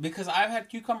 Because I've had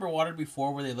cucumber water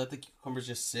before where they let the cucumbers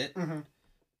just sit. Mm-hmm.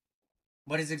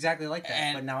 But it's exactly like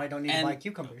that. But now I don't need to buy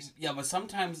cucumbers. Yeah, but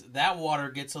sometimes that water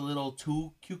gets a little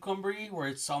too cucumbery, where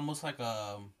it's almost like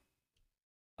the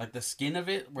skin of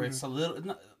it, where it's a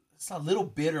little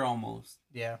bitter almost.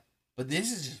 Yeah. But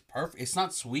this is just perfect. It's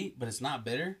not sweet, but it's not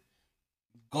bitter.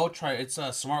 Go try it. It's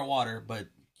smart water, but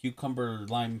cucumber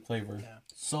lime flavor. Yeah.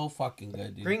 So fucking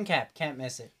good, dude. Green Cap, can't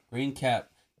miss it. Green Cap.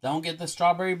 Don't get the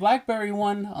strawberry blackberry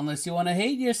one unless you want to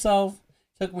hate yourself.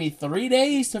 Took me 3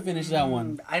 days to finish that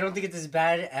one. I don't think it's as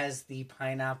bad as the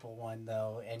pineapple one,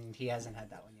 though, and he hasn't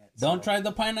had that one yet. So. Don't try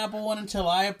the pineapple one until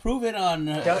I approve it on...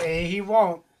 He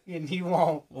won't. And he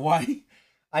won't. Why?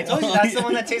 I told you, that's the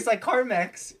one that tastes like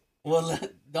Carmex. Well,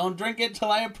 don't drink it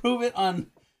till I approve it on...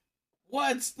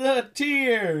 What's the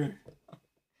tier?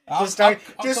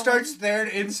 Starts there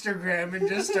at Instagram and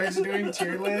just starts doing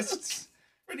tier lists.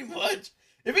 Pretty much.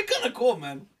 It'd be kind of cool,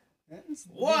 man.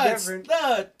 What's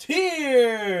the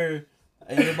tier?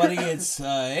 Everybody, it's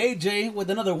AJ with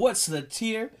another What's the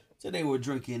Tier. Today we're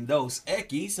drinking Dos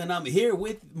Equis, and I'm here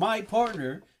with my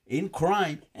partner in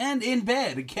crime and in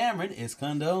bed. Cameron is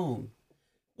condoned.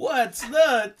 What's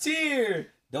the tier?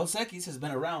 Dos Equis has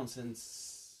been around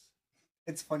since...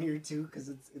 It's funnier, too, because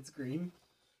it's green.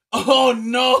 Oh,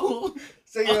 no!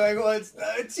 So you're like, what's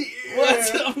the tier?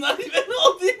 What? I'm not even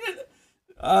holding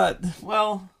it.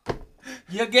 Well...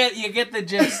 You get the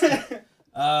gist.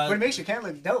 But it makes your can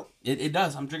look dope. It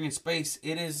does. I'm drinking Space.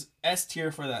 It is S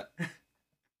tier for that.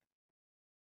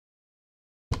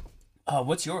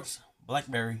 What's yours?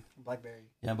 Blackberry. Blackberry.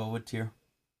 Yeah, but what tier?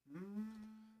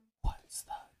 What's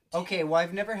that? Okay, well,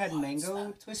 I've never had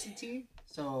mango twisted tea,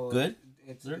 so good.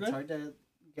 It's hard to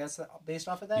guess based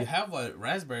off of that. You have a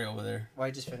raspberry over there. Well,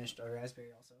 I just finished a raspberry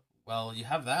also. Well, you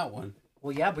have that one.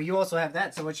 Well, yeah, but you also have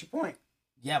that. So what's your point?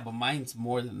 Yeah, but mine's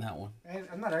more than that one.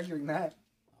 I'm not arguing that.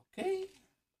 Okay.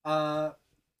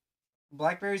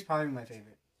 Blackberry's probably my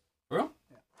favorite. Bro?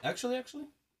 Yeah. Actually?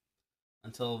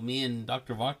 Until me and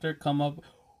Dr. Voctor come up.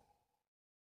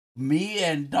 Me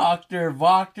and Dr.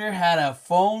 Voctor had a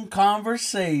phone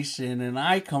conversation, and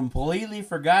I completely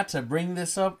forgot to bring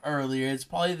this up earlier. It's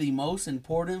probably the most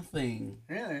important thing.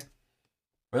 Really?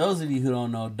 For those of you who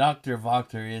don't know, Dr.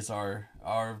 Voctor is our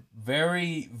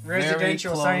very,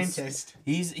 residential very close scientist.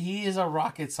 He is a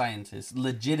rocket scientist,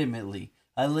 legitimately.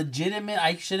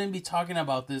 I shouldn't be talking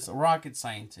about this, rocket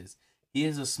scientist. He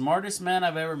is the smartest man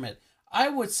I've ever met. I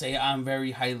would say I'm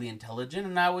very highly intelligent,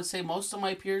 and I would say most of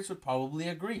my peers would probably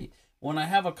agree. When I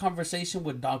have a conversation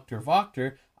with Dr.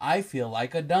 Voctor, I feel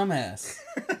like a dumbass.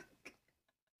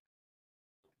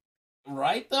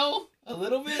 Right, though? A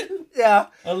little bit? Yeah.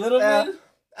 A little bit?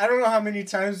 I don't know how many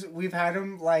times we've had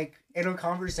him like in a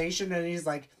conversation and he's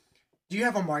like, "Do you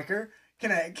have a marker?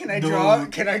 Can I draw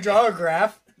a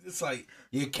graph?" It's like,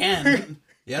 you can.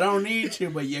 You don't need to,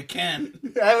 but you can.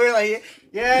 And we're like,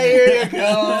 "Yeah, here you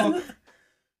go."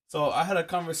 So I had a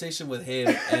conversation with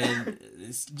him, and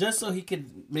it's just so he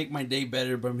could make my day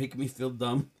better, but make me feel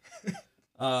dumb.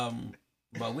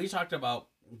 But we talked about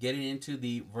getting into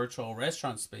the virtual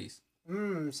restaurant space.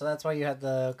 So that's why you had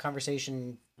the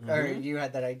conversation, or you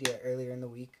had that idea earlier in the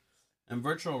week. And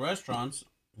virtual restaurants,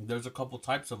 there's a couple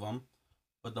types of them,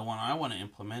 but the one I want to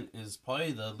implement is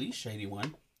probably the least shady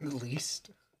one. The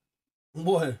least?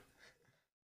 What?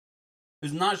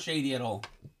 It's not shady at all.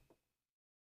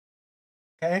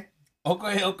 Okay. Fuck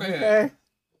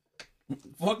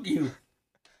you.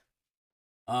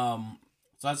 So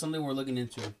that's something we're looking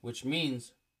into, which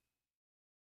means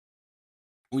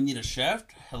we need a chef.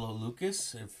 Hello,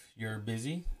 Lucas. If you're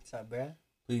busy, what's up, bruh?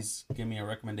 Please give me a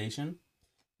recommendation.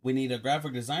 We need a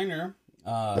graphic designer.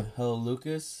 Hello,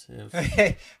 Lucas.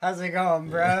 Hey, how's it going,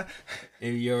 bruh?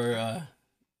 If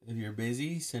you're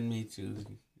busy, send me to,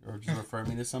 or just refer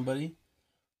me to somebody.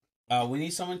 We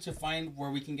need someone to find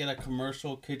where we can get a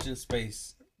commercial kitchen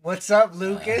space. What's up,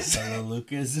 Lucas? Hello,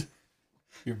 Lucas. If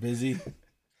you're busy,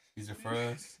 please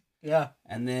refer us. Yeah.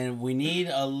 And then we need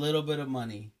a little bit of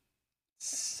money.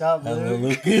 Sup, Hello,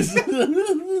 Lucas.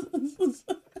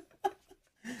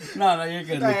 No, you're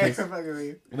good. Lucas. I'm fucking with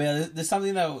you. But yeah, this is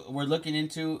something that we're looking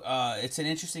into. It's an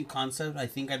interesting concept. I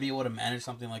think I'd be able to manage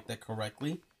something like that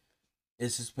correctly.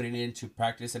 It's just putting it into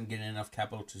practice and getting enough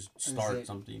capital to start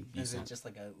something decent. Is it just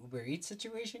like a Uber Eats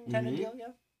situation kind of deal? Yeah.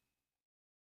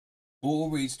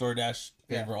 Uber Eats, DoorDash,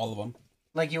 favor all of them.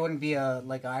 Like you wouldn't be an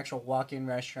actual walk-in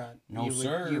restaurant. No,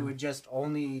 sir. You would just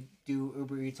only do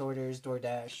Uber Eats orders,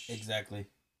 DoorDash. Exactly.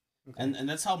 Okay. And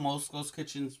that's how most ghost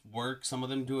kitchens work. Some of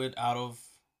them do it out of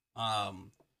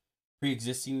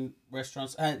pre-existing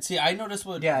restaurants. See, I noticed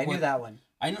what. Yeah, I knew that one.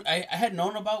 I had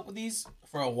known about these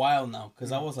for a while now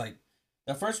because I was like,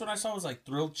 the first one I saw was like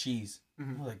grilled cheese. I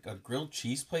was like, a grilled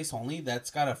cheese place only? That's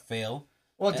gotta fail.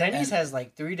 Well, Denny's has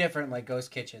like 3 different like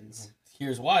ghost kitchens.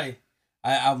 Here's why.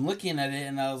 I'm looking at it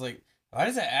and I was like, why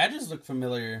does that address look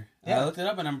familiar? And I looked it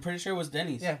up and I'm pretty sure it was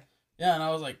Denny's. Yeah. Yeah, and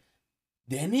I was like,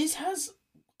 Denny's has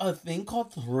a thing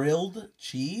called grilled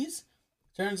cheese?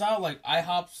 Turns out like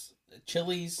IHOP's,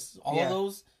 Chili's, all of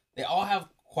those, they all have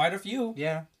quite a few.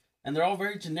 Yeah. And they're all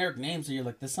very generic names, so you're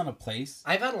like, this is not a place.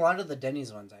 I've had a lot of the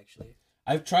Denny's ones, actually.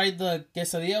 I've tried the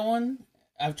quesadilla one.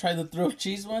 I've tried the grilled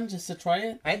cheese one just to try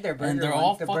it. I had their burger and they're one,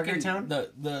 all the fucking, Burger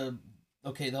Town.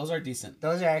 Okay, those are decent.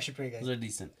 Those are actually pretty good. Those are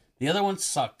decent. The other ones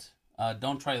sucked.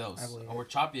 Don't try those. Oh, we're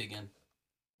choppy again.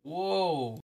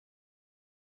 Whoa.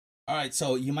 All right,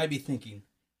 so you might be thinking,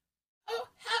 oh,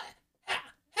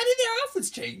 how did their outfits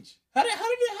change? How did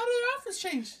their outfits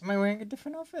change? Am I wearing a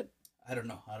different outfit? I don't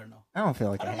know. I don't feel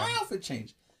like how did my outfit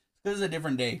change? This is a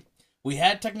different day. We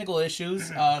had technical issues.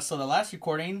 So the last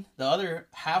recording, the other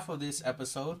half of this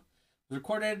episode, was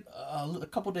recorded a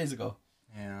couple days ago.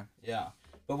 Yeah. Yeah.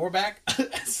 But we're back.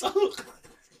 So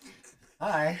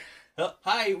hi.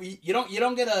 Hi. You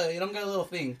don't get a little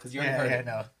thing because you already heard it.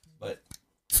 No. But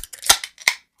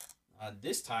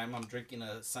this time I'm drinking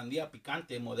a Sandia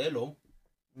Picante Modelo.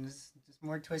 Just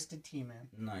more twisted tea, man.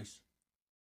 Nice.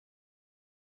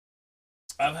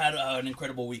 I've had an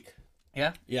incredible week.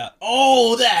 Yeah? Yeah.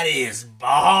 Oh, that is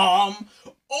bomb.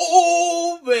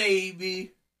 Oh,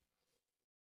 baby.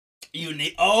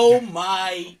 Oh,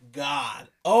 my God.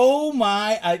 Oh,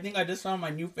 my. I think I just found my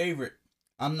new favorite.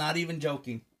 I'm not even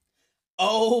joking.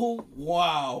 Oh,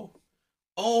 wow.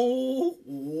 Oh,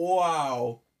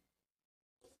 wow.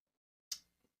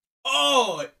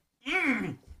 Oh,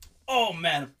 oh,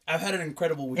 man. I've had an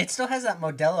incredible week. It still has that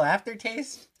Modelo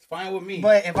aftertaste. Fine with me.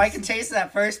 But if I can taste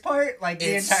that first part, like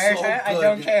the entire time, I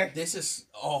don't care. This is,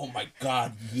 oh my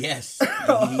God, yes.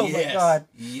 Oh yes. my God.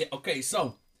 Yeah. Okay,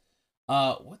 so,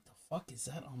 what the fuck is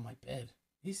that on my bed?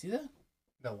 You see that?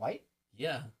 The white?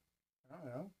 Yeah. I don't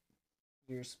know.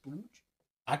 Your splooge?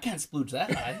 I can't splooge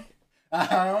that high.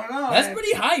 I don't know. That's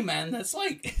pretty high, man. That's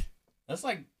like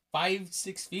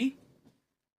 5-6 feet.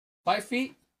 5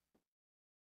 feet.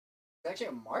 It's actually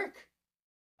a mark.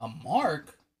 A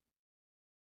mark?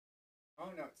 Oh,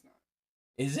 no, it's not.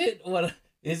 Is it? What?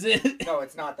 Is it? No,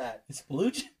 it's not that. It's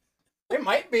splooge? It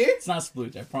might be. It's not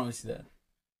splooge, I promise you that.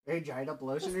 They dried up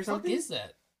lotion or something? What the fuck is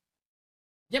that?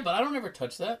 Yeah, but I don't ever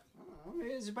touch that. Oh,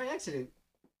 maybe it's by accident.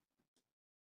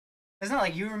 It's not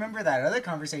like you remember that other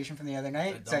conversation from the other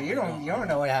night, so you don't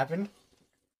know what happened.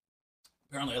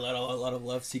 Apparently, I let a lot of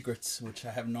love secrets, which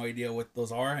I have no idea what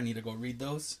those are. I need to go read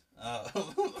those.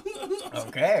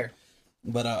 Okay.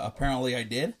 But apparently I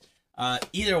did.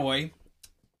 Either way,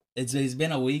 it's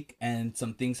been a week and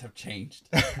some things have changed.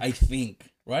 I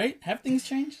think, right? Have things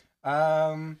changed?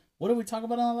 What did we talk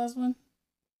about on the last one?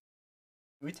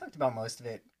 We talked about most of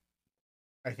it,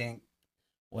 I think.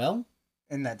 Well,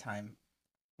 in that time,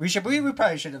 we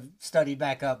probably should have studied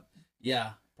back up.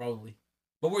 Yeah, probably.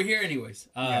 But we're here anyways.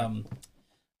 I've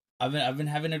been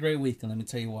having a great week, and let me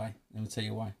tell you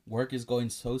why. Work is going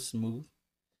so smooth.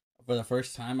 For the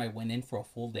first time, I went in for a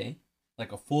full day.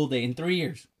 Like a full day in 3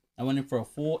 years. I went in for a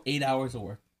full 8 hours of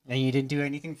work. And you didn't do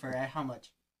anything for how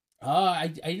much?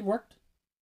 I worked.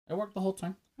 I worked the whole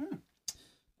time.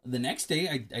 The next day,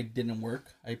 I didn't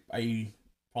work. I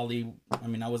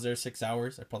was there 6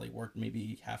 hours. I probably worked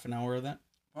maybe half an hour of that.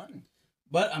 Fun.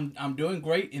 But I'm doing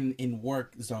great in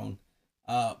work zone.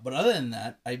 But other than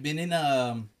that, I've been in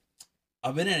a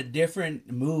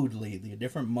different mood lately, a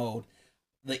different mode.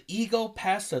 The ego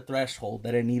passed the threshold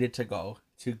that it needed to go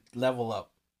to level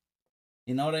up.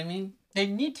 You know what I mean? They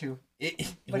need to.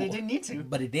 But it didn't need to.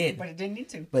 But it did. But it didn't need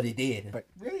to. But it did. But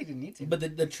really didn't need to.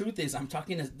 But the truth is, I'm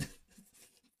talking to...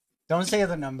 Don't say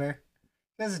the number.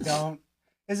 Just don't.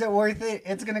 Is it worth it?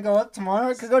 It's going to go up tomorrow.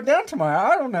 It could go down tomorrow.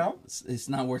 I don't know. It's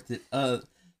not worth it.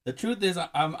 The truth is,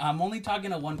 I'm only talking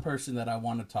to one person that I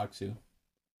want to talk to.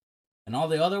 And all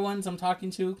the other ones I'm talking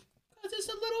to, because it's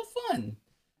a little fun.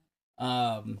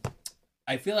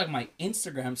 I feel like my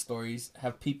Instagram stories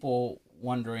have people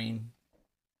wondering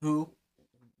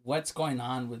what's going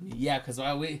on with me. Yeah, because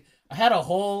I had a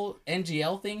whole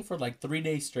NGL thing for like 3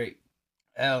 days straight.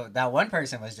 Oh, that one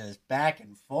person was just back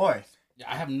and forth.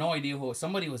 I have no idea who.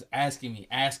 Somebody was asking me.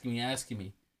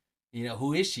 You know,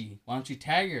 who is she? Why don't you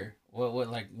tag her? What?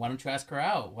 Like, why don't you ask her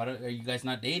out? Are you guys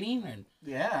not dating? And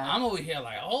yeah, I'm over here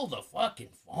like, hold the fucking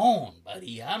phone,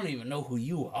 buddy. I don't even know who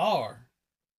you are.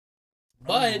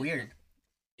 But weird.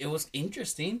 It was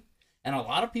interesting, and a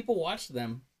lot of people watched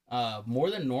them more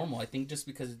than normal. I think just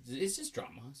because it's just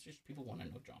drama. It's just people want to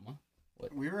know drama.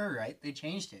 What? We were right. They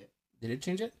changed it. Did it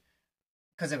change it?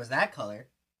 Because it was that color.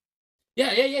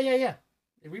 Yeah.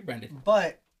 They rebranded.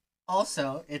 But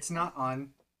also, it's not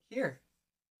on here.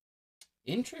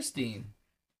 Interesting.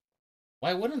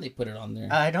 Why wouldn't they put it on there?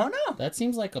 I don't know. That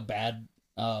seems like a bad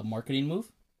marketing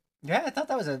move. Yeah, I thought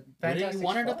that was a fantastic Didn't you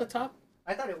want it at the top?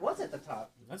 I thought it was at the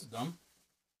top. That's dumb.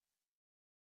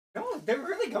 No, they're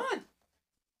really gone.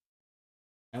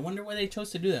 I wonder why they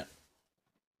chose to do that.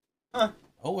 Huh.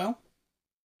 Oh well.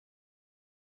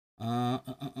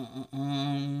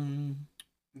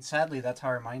 Sadly, that's how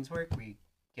our minds work. We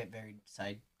get very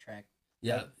sidetracked.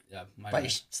 Yeah. By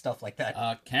stuff like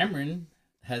that. Cameron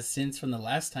has since, from the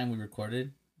last time we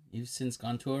recorded, you've since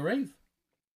gone to a rave.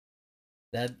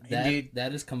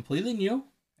 That is completely new.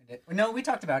 No, we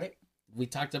talked about it. We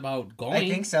talked about going. I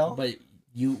think so. But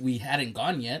we hadn't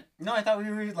gone yet. No, I thought we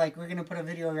were like, we're gonna put a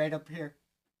video right up here.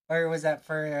 Or was that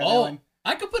for one?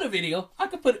 I could put a video.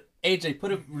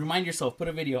 AJ, remind yourself, put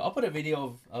a video. I'll put a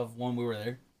video of when we were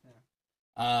there.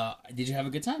 Yeah. Did you have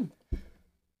a good time? I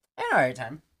had an alright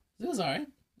time. It was alright.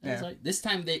 Yeah. This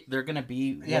time they're gonna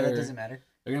be. Yeah, that doesn't matter.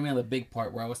 They're gonna be on the big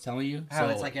part where I was telling you. How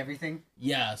it's like everything.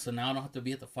 Yeah, so now I don't have to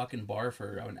be at the fucking bar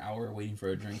for an hour waiting for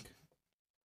a drink.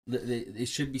 They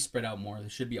should be spread out more. There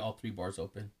should be all 3 bars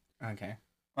open. Okay.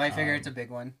 Well, I figure it's a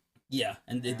big one. Yeah,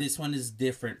 and this one is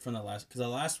different from the last, because the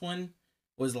last one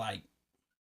was like,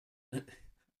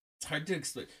 it's hard to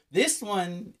explain. This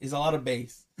one is a lot of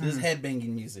bass. This is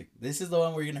headbanging music. This is the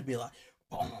one where you're gonna be like,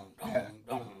 boom, boom,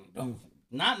 boom, boom.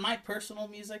 Not my personal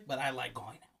music, but I like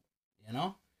going out. You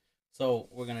know, so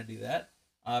we're gonna do that.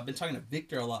 I've been talking to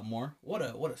Victor a lot more. What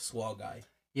a swell guy.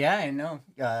 Yeah, I know.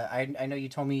 I know you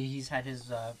told me he's had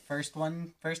his first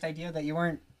idea that you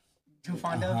weren't too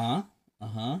fond of.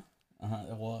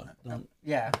 Well,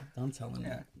 don't tell him.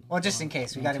 Yeah. Well, just in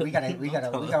case, we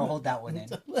gotta hold that one in.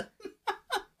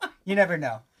 You never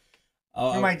know.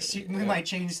 We might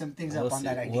change some things up on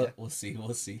that idea. We'll see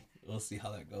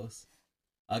how that goes.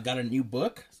 I got a new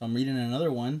book, so I'm reading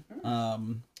another one.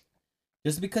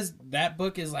 Just because that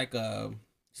book is like a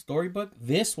storybook,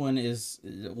 this one is.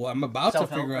 Well, I'm about to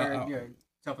figure out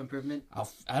self-improvement.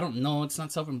 I don't know. It's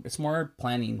not it's more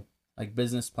planning, like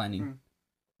business planning.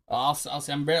 I'll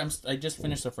say I just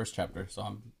finished the first chapter, so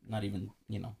I'm not even,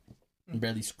 I'm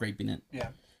barely scraping it. Yeah.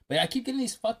 But I keep getting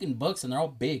these fucking books, and they're all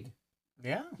big.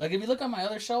 Yeah. Like, if you look on my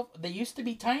other shelf, they used to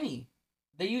be tiny.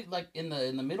 They used, like, in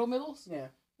the middles. Yeah.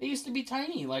 They used to be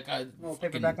tiny, like little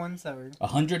paperback ones that were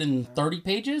 130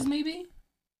 pages, maybe.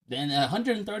 And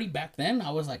 130 back then,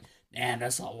 I was like, man,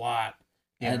 that's a lot.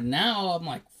 Yeah. And now I'm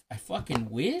like, I fucking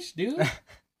wish, dude.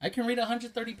 I can read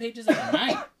 130 pages at a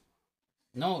night.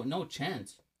 No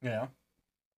chance. Yeah.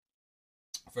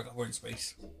 I forgot we're in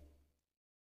space.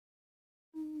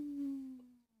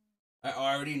 I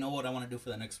already know what I want to do for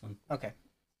the next one. Okay.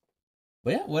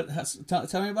 But yeah,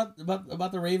 tell me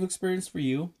about the rave experience for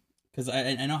you, because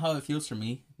I know how it feels for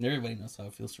me. Everybody knows how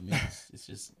it feels for me. It's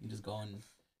just you just go and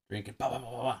drink and blah blah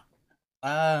blah blah.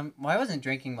 Well, I wasn't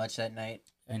drinking much that night.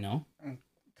 I know.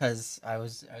 Because I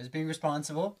was being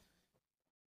responsible.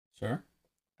 Sure.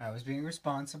 I was being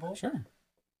responsible. Sure.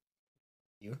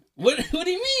 You? What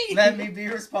do you mean? Let me be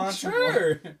responsible.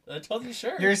 Sure. I told you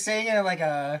sure. You're saying it like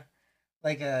a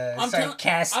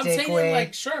sarcastic I'm saying way. It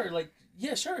like sure, like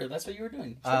yeah, sure. That's what you were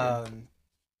doing. Sure.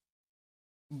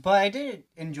 But I did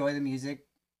enjoy the music.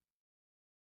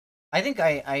 I think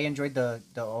I enjoyed the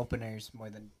openers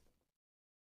more than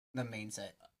the main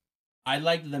set. I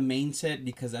liked the main set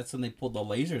because that's when they pulled the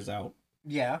lasers out.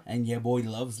 Yeah. And your boy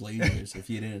loves lasers.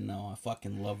 If you didn't know, I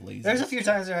fucking love lasers. There's a few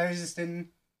times where I just didn't.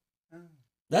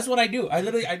 That's what I do. I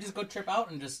just go trip out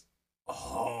and just,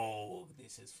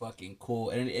 this is fucking cool.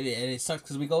 And it sucks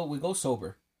because we go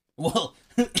sober. Well,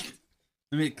 let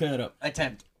me cut it up.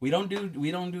 Attempt. We don't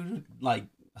do like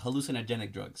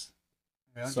hallucinogenic drugs.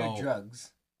 We don't do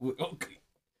drugs. Okay.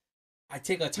 I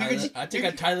take a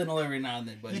Tylenol every now and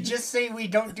then, but you just say we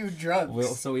don't do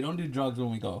drugs. So we don't do drugs when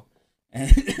we go.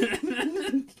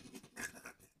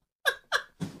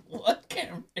 What,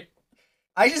 Cameron?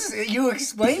 You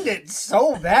explained it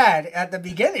so bad at the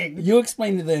beginning. You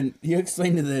explained it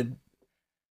then.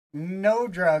 No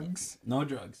drugs. No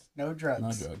drugs. No drugs.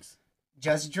 No drugs.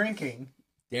 Just drinking.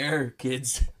 Dare,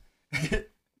 kids.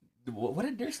 What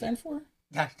did DARE stand for?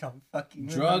 I don't fucking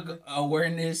Drug remember.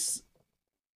 Awareness.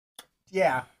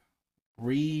 Yeah.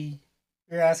 You're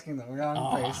You're asking the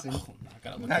wrong person. I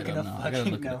gotta look it up now. I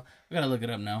gotta look it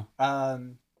up now.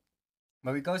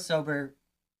 But we go sober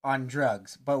on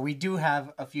drugs, but we do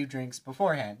have a few drinks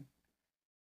beforehand.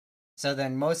 So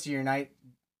then most of your night,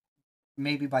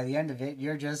 maybe by the end of it,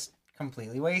 you're just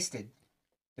completely wasted,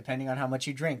 depending on how much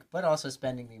you drink. But also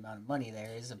spending the amount of money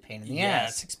there is a pain in the ass. Yeah,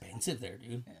 it's expensive there,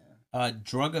 dude. Yeah.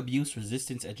 Drug abuse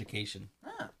resistance education.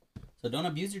 So don't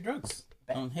abuse your drugs.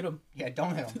 Don't hit them. Yeah,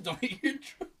 don't hit them. Don't hit your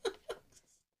drugs.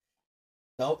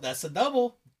 So that's a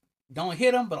double. Don't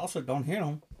hit them, but also don't hit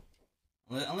them.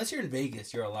 Unless you're in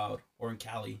Vegas, you're allowed. Or in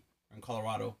Cali. Or in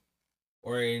Colorado.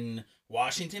 Or in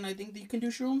Washington, I think that you can do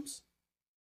shrooms.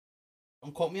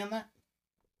 Don't quote me on that.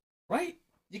 Right?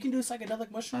 You can do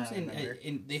psychedelic mushrooms, and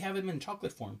they have them in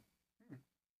chocolate form.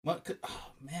 What?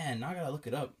 Oh, man, now I gotta look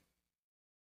it up.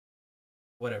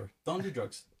 Whatever. Don't do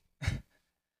drugs.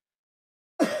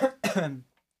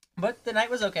 But the night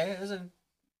was okay. It was an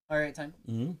alright time.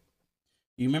 Mm-hmm.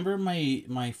 You remember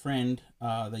my friend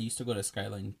that used to go to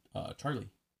Skyline, Charlie?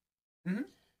 Mm-hmm.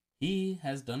 He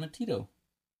has done a Tito.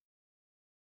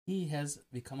 He has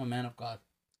become a man of God.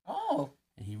 Oh.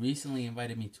 And he recently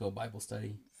invited me to a Bible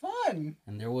study. Fun.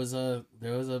 And there was a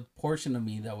portion of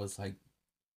me that was like,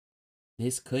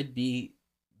 this could be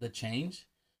the change.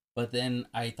 But then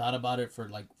I thought about it for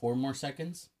like 4 more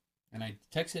seconds. And I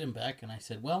texted him back and I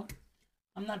said, well,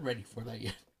 I'm not ready for that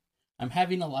yet. I'm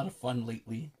having a lot of fun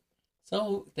lately.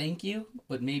 So thank you,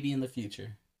 but maybe in the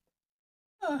future.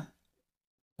 But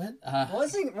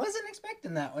wasn't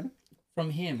expecting that one.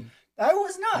 From him. I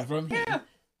was not. From him. Yeah.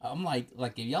 I'm like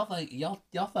if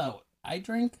y'all thought I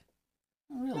drink?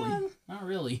 Not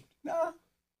really. No.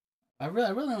 I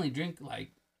really only drink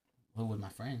with my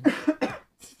friends.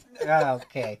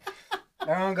 Okay.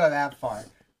 I won't go that far.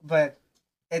 But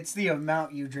it's the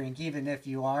amount you drink, even if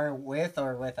you are with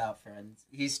or without friends.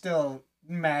 He still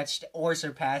matched or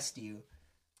surpassed you.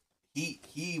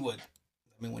 He would.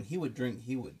 I mean, when he would drink.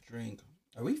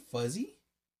 Are we fuzzy?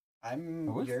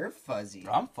 You're fuzzy.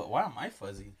 Why am I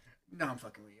fuzzy? No, I'm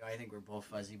fucking with you. I think we're both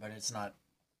fuzzy, but it's not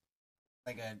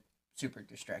like a super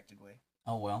distracted way.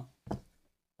 Oh well.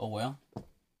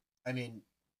 I mean,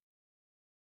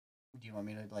 do you want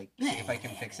me to see if I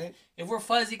can fix it? If we're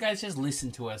fuzzy, guys, just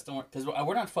listen to us. Don't, because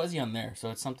we're not fuzzy on there, so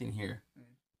it's something here.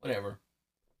 Whatever.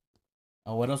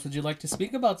 What else would you like to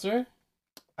speak about, sir?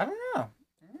 I don't know,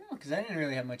 because I didn't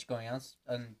really have much going on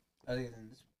other than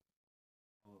this.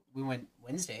 We went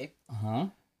Wednesday. We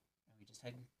just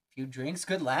had a few drinks.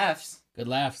 Good laughs. Dude.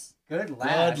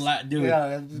 Yeah,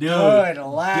 Dude. Good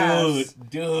laughs.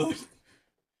 Dude.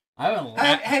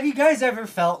 Have you guys ever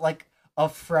felt like a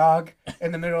frog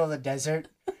in the middle of the desert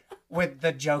with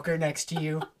the Joker next to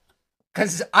you?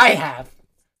 Because I have.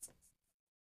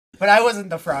 But I wasn't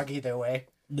the frog either way.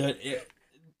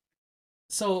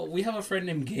 So we have a friend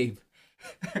named Gabe.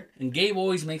 And Gabe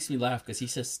always makes me laugh because he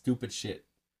says stupid shit.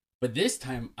 But this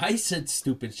time, I said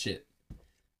stupid shit.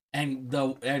 And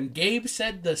Gabe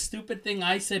said the stupid thing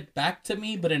I said back to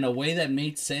me, but in a way that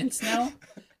made sense now.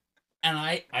 And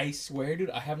I swear, dude,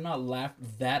 I have not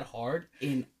laughed that hard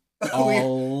in a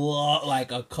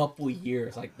couple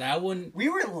years. Like that one. We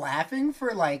were laughing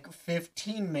for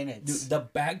 15 minutes. Dude, the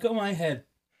back of my head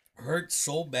hurt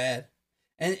so bad.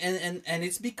 And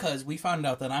it's because we found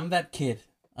out that I'm that kid.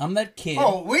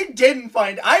 Oh, we didn't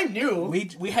find. I knew.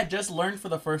 We had just learned for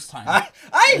the first time.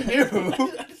 I knew.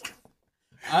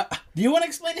 Do you want to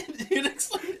explain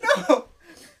it? No.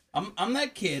 I'm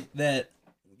that kid that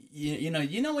you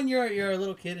know when you're a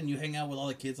little kid and you hang out with all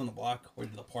the kids on the block or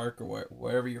the park or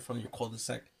wherever you're from, your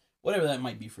cul-de-sac, whatever that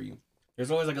might be for you. There's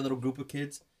always a little group of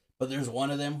kids, but there's one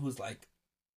of them who's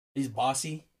he's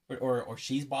bossy or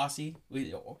she's bossy,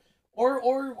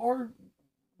 or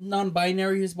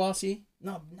non-binary is bossy.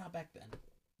 No, not back then.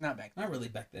 Not really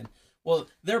back then. Well,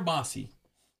 they're bossy.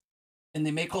 And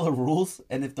they make all the rules.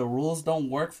 And if the rules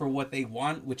don't work for what they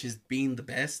want, which is being the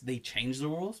best, they change the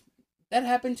rules. That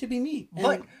happened to be me.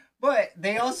 But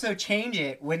they also change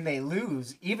it when they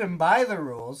lose. Even by the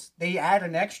rules, they add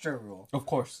an extra rule. Of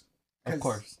course.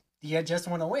 You just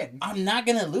want to win. I'm not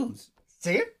going to lose.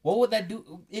 See? What would that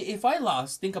do? If I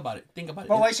lost, think about it. But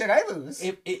why should I lose?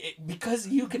 Because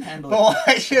you can handle it. But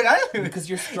why should I lose? Because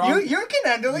you're strong. You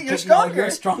can handle it. You're stronger. No,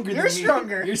 you're stronger than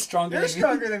me. You're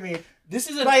stronger than me. This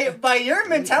is by your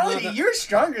mentality, you're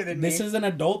stronger than me. This is an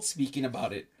adult speaking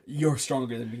about it. You're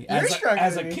stronger than me.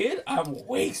 As a kid, I'm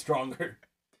way stronger.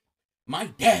 My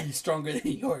dad is stronger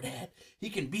than your dad. He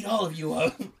can beat all of you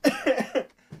up.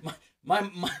 my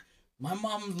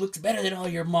mom looks better than all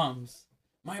your moms.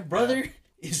 My brother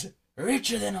is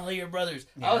richer than all your brothers.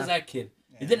 Yeah. I was that kid.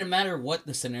 Yeah. It didn't matter what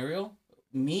the scenario.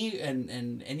 Me and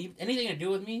anything to do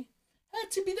with me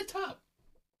had to be the top.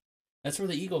 That's where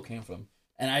the ego came from.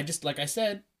 And I just, like I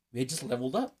said, it just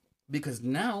leveled up. Because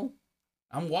now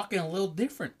I'm walking a little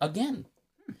different again.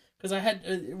 Because I had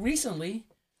recently,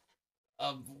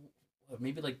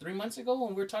 maybe like 3 months ago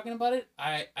when we were talking about it,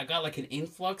 I got like an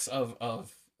influx of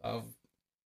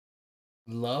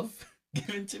love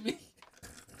given to me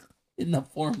in the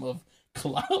form of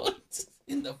clouds,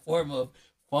 in the form of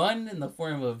fun, in the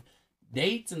form of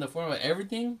dates, in the form of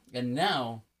everything. And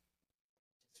now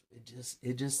it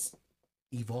just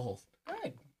evolved.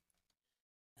 Good.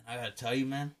 And I gotta tell you,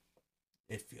 man,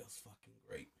 it feels fucking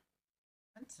great.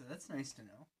 That's nice to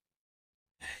know.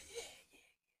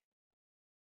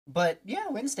 But yeah,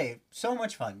 Wednesday, so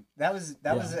much fun. That was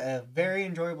a very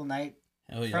enjoyable night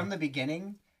from the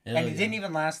beginning, and it didn't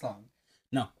even last long.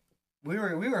 No, we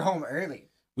were home early.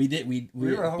 We did. We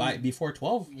were home before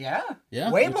 12.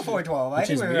 Yeah, way before 12. I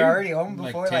think we were already home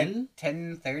before like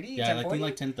 10:30. Yeah, I think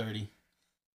like 10:30.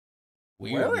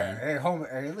 We were home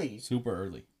early. Super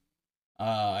early.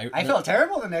 I felt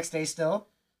terrible the next day still.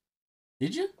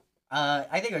 Did you?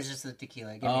 I think it was just the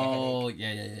tequila. Give me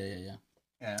a headache.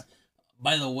 Yeah.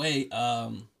 By the way,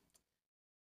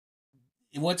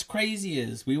 what's crazy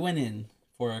is we went in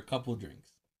for a couple drinks.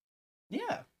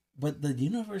 Yeah. But the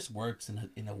universe works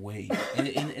in a way,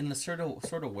 in a sort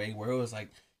of way where it was like,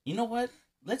 you know what?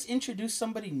 Let's introduce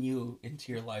somebody new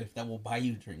into your life that will buy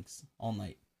you drinks all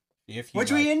night.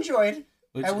 Which we enjoyed.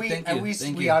 We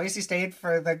obviously stayed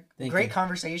for the great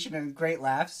conversation and great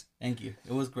laughs. Thank you.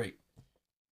 It was great.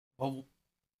 Well,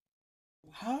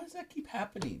 how does that keep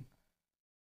happening?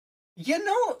 You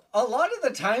know, a lot of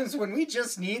the times when we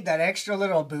just need that extra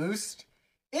little boost,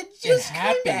 it just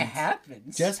kind of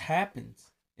happens. Just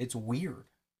happens. It's weird.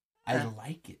 Yeah. I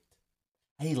like it.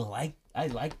 I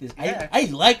like this. Yeah. I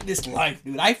like this life,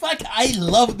 dude. I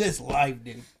love this life,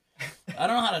 dude. I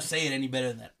don't know how to say it any better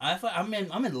than that.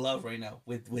 I'm in love right now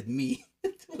with me.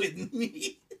 With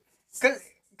me.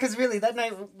 Cause really that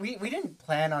night we didn't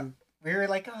plan on. We were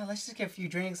like, oh, let's just get a few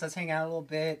drinks. Let's hang out a little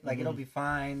bit. Like, it'll be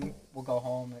fine. We'll go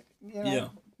home.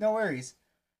 No worries.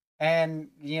 And,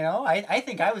 I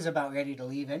think I was about ready to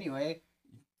leave anyway.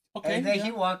 Okay. And then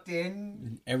he walked in.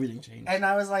 And everything changed. And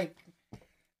I was like,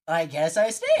 I guess I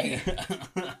stay.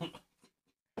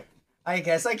 I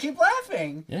guess I keep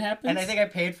laughing. It happens. And I think I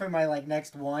paid for my,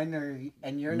 next one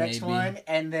and your next one.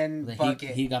 And then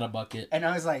bucket. He got a bucket. And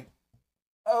I was like,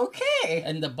 okay.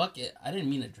 And the bucket, I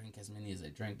didn't mean to drink as many as I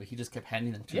drank, but he just kept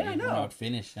handing them to me when I would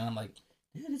finish. And I'm like,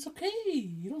 dude, it's okay.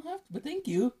 You don't have to. But thank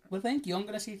you. I'm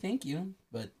going to say thank you.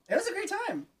 But it was a great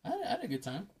time. I had a good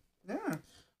time. Yeah.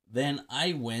 Then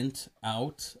I went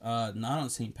out, not on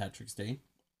St. Patrick's Day,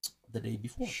 the day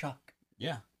before. Shock.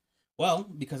 Yeah. Well,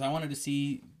 because I wanted to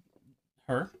see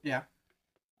her. Yeah.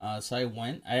 So I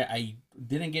went. I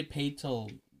didn't get paid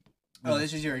till... Oh,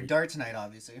 this is your darts night,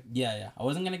 obviously. Yeah. I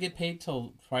wasn't going to get paid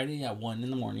till Friday at 1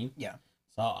 a.m. Yeah.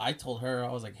 So I told her,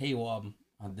 I was like, hey, well,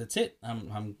 that's it.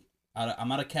 I'm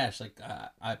out of cash. Like,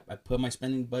 I put my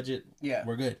spending budget. Yeah.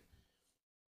 We're good.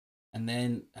 And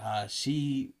then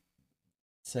she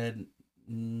said,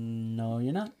 no,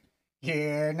 you're not.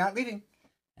 You're not leaving.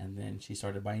 And then she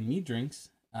started buying me drinks,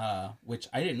 which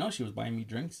I didn't know she was buying me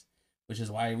drinks, which is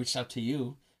why I reached out to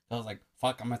you. I was like,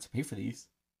 fuck, I'm going to have to pay for these.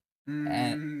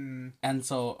 And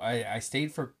so I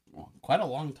stayed for quite a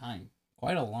long time,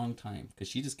 because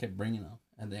she just kept bringing them.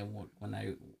 And then when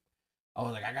I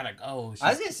was like, I gotta go.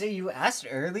 I was gonna say you asked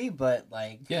early, but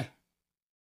yeah.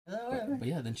 But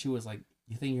yeah, then she was like,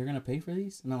 "You think you're gonna pay for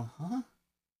these?" And I'm like,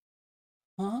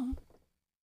 huh?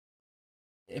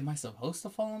 Am I supposed to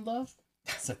fall in love?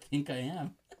 Yes, I think I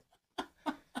am.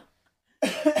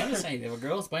 I'm just saying, if a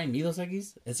girl's buying me those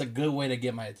eggies, it's a good way to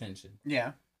get my attention.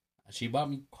 Yeah. She bought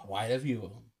me quite a few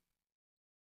of them.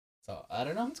 So, I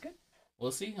don't know. That's good.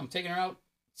 We'll see. I'm taking her out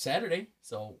Saturday.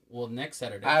 So, next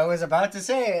Saturday. I was about to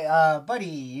say, buddy,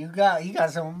 you got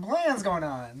some plans going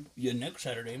on. Yeah, next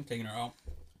Saturday, I'm taking her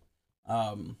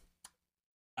out.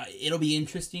 It'll be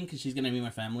interesting because she's going to meet my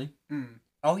family.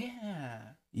 Oh, yeah.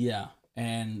 Yeah,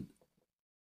 and...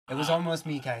 It was almost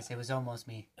me, guys. It was almost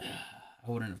me.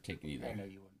 I wouldn't have taken you there. I know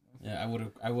you wouldn't. Yeah, I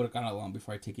would have gone along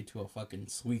before I take you to a fucking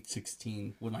Sweet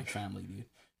 16 with my family, dude.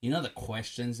 You know the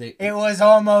questions they... It was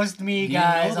almost me,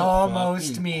 guys.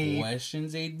 Almost me.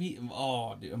 Questions they'd be...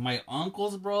 Oh, dude. My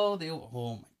uncles, bro, they... Oh,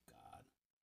 my God.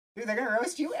 Dude, they're gonna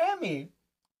roast you and me.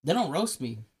 They don't roast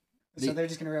me. So they're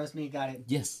just gonna roast me, got it.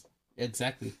 Yes.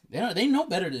 Exactly. They know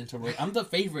better than to roast. I'm the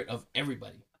favorite of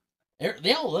everybody.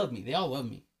 They all love me. They all love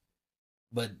me.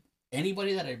 But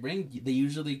anybody that I bring, they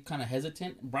usually kind of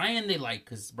hesitant. Brian, they like,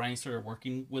 because Brian started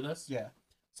working with us. Yeah.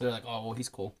 So they're like, oh, well, he's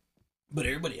cool. But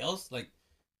everybody else, like,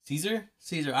 Caesar,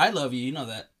 I love you. You know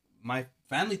that. My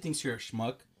family thinks you're a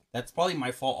schmuck. That's probably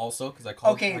my fault also, because I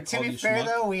called you schmuck. Okay, to be fair,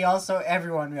 though,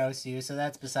 everyone roasts you, so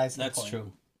that's besides the point. That's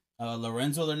true.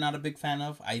 Lorenzo, they're not a big fan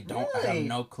of. I have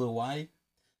no clue why.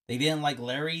 They didn't like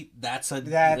Larry. That's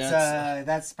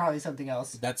probably something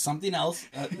else. That's something else.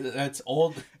 That's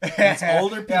old. That's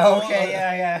older people. Okay,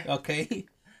 yeah. Okay.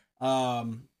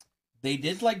 They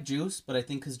did like Juice, but I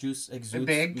think because Juice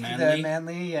exudes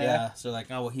manly. Yeah. So like,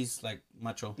 oh well, he's like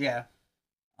macho. Yeah.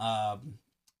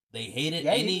 They hated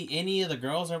any of the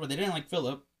girls ever. They didn't like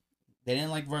Philip. They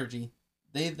didn't like Virgie.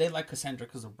 They like Cassandra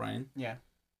because of Brian. Yeah.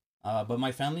 But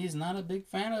my family is not a big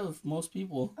fan of most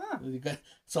people. Huh.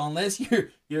 So unless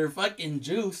you're fucking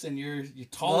Juice and you're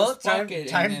tall as fuck,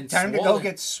 time to go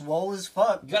get swole as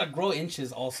fuck. You gotta grow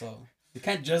inches also. You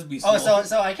can't just be swole. Oh,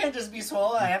 so I can't just be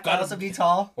swole. I have to also be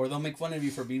tall. Or they'll make fun of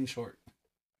you for being short.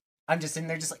 I'm just sitting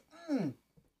there, just like,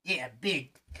 yeah,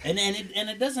 big. And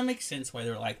it doesn't make sense why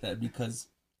they're like that, because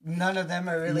none of them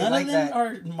are really none like that. None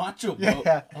of them are macho, bro.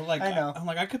 Yeah, I know. I'm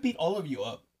like, I could beat all of you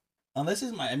up. Unless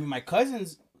it's my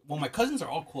cousins. Well, my cousins are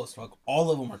all cool as fuck. All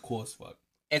of them are cool as fuck.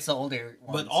 It's the older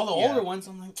ones. But all the older ones,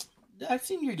 I'm like, I've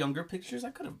seen your younger pictures.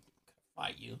 I could have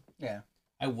fight you. Yeah.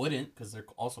 I wouldn't, because they're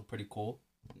also pretty cool.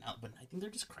 Now, but I think they're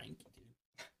just cranky, dude.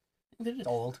 They're just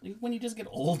old. When you just get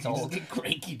old, you just get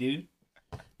cranky, dude.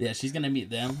 Yeah, she's gonna meet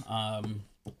them. I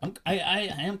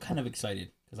am kind of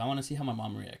excited because I want to see how my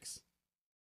mom reacts.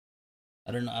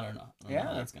 I don't know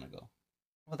how that's gonna go.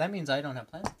 Well, that means I don't have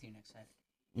plans with you next Saturday.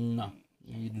 No,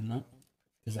 you do not.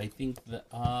 Because I think that,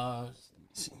 let me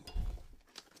see.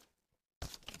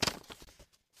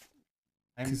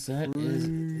 Because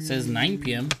it says 9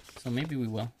 p.m., so maybe we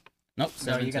will. Nope,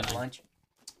 7 No, you got lunch?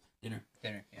 Dinner,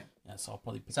 yeah. Yeah, so I'll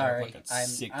probably pick Sorry, up like at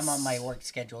 6. I'm on my work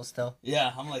schedule still.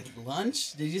 Yeah, I'm like,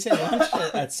 lunch? Did you say lunch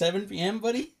at 7 p.m.,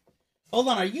 buddy? Hold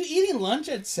on, are you eating lunch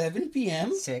at 7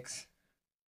 p.m.? 6.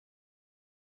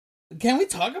 Can we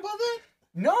talk about that?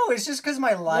 No, it's just because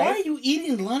my life... Why are you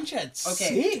eating lunch at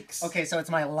 6? Okay, so it's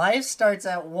my life starts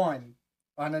at 1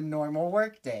 on a normal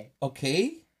work day.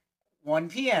 Okay. 1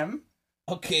 p.m.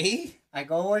 Okay. I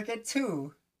go work at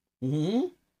 2. Mm-hmm.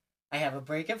 I have a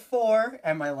break at 4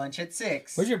 and my lunch at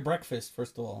 6. Where's your breakfast,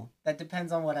 first of all? That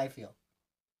depends on what I feel.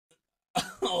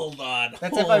 Hold on.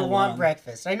 That's if I want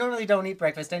breakfast. I normally don't eat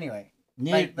breakfast anyway.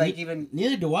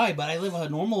 Neither do I, but I live a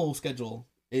normal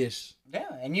schedule-ish. Yeah,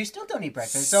 and you still don't eat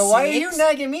breakfast. So why are you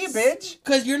nagging me, bitch?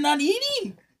 Because you're not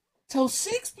eating till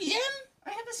 6 p.m.?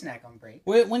 I have a snack on break.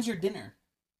 When's your dinner?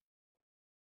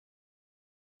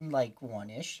 Like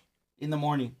 1-ish. In the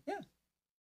morning? Yeah.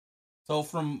 So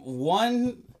from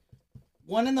 1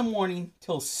 in the morning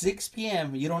till 6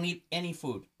 p.m., you don't eat any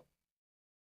food?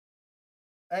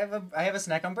 I have a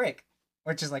snack on break,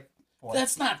 which is like 4.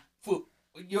 That's not food.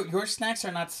 Your snacks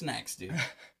are not snacks, dude.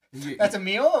 That's a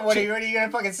meal? What are you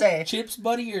gonna fucking say? Chips,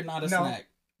 buddy, or not a snack?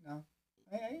 No.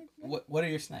 What are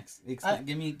your snacks?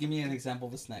 Give me an example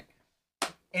of a snack.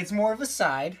 It's more of a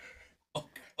side.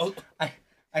 Oh.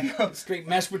 I know. Straight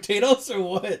mashed potatoes or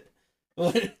what?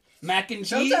 What? Mac and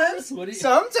cheese? Sometimes.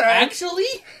 Sometimes. Actually,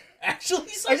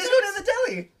 sometimes? I just go to the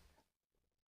deli.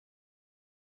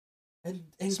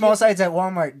 And small sides at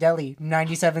Walmart deli,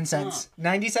 97 cents.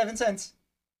 97 cents.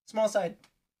 Small side.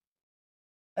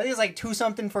 I think it's like 2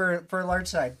 something for a large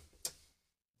side.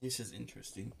 This is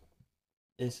interesting.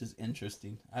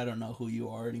 I don't know who you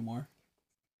are anymore.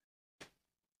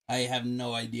 I have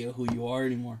no idea who you are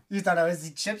anymore. You thought I was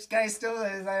the chips guy still?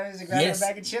 I was grabbing a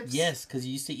bag of chips? Yes, because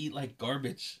you used to eat like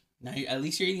garbage. Now at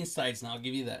least you're eating sides. Now I'll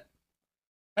give you that.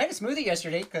 I had a smoothie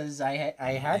yesterday because I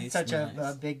had such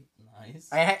a big... Nice.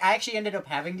 I actually ended up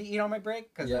having to eat on my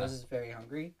break because I was just very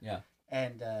hungry. Yeah.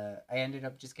 And I ended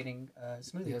up just getting a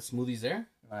smoothie. You have smoothies there?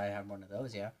 I have one of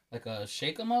those, yeah. Like a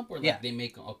shake them up or like they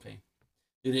make them? Okay.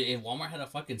 Dude, if Walmart had a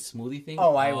fucking smoothie thing...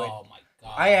 Oh, I would. Oh my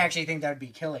god. I actually think that would be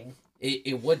killing.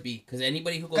 It would be, because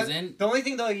anybody who goes in... The only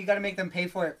thing, though, you got to make them pay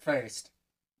for it first.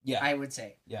 Yeah. I would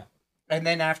say. Yeah. And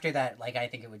then after that, like, I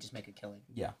think it would just make a killing.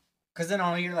 Yeah. Because then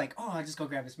all you're like, I'll just go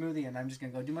grab a smoothie and I'm just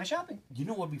going to go do my shopping. You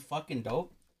know what would be fucking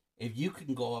dope? If you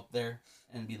can go up there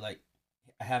and be like,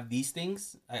 I have these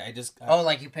things, I just...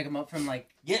 like you pick them up from, like...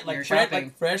 Yeah, like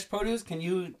fresh produce, can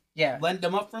you lend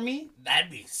them up for me? That'd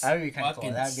be kind of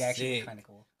cool. That'd be actually kind of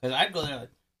cool. Because I'd go there like,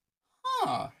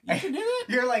 you can do that?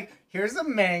 You're like, here's a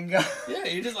mango. Yeah,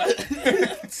 you're just like...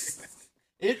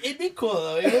 It'd be cool,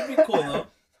 though. It would be cool, though.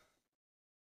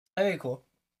 That'd be cool.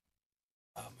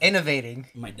 Innovating.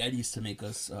 My dad used to make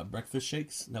us breakfast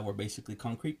shakes that were basically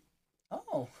concrete.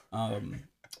 Oh. Um,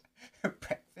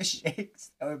 Breakfast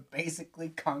shakes that were basically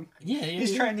concrete. Yeah.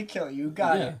 He's trying to kill you.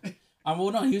 Got it.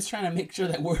 Well, no, he was trying to make sure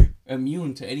that we're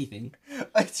immune to anything.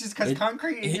 It's just because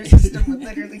concrete in your system would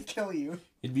literally kill you.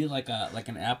 It'd be like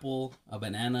an apple, a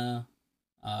banana,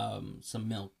 some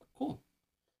milk. Cool.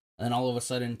 And then all of a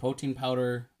sudden, protein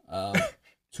powder,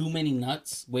 too many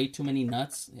nuts, way too many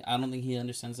nuts. I don't think he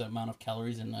understands the amount of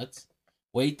calories in nuts.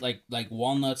 Wait, like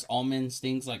walnuts, almonds,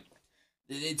 things like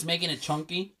it's making it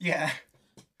chunky. Yeah.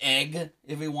 Egg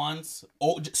if he wants.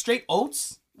 Straight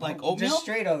oats. Like oatmeal? Just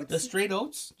straight oats.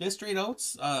 Just straight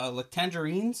oats. Like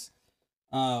tangerines.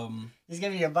 He's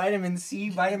giving you vitamin C,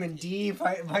 vitamin D,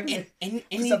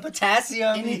 some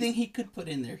potassium. Anything he could put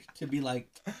in there to be like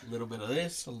a little bit of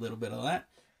this, a little bit of that.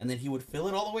 And then he would fill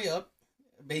it all the way up.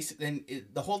 Basically, and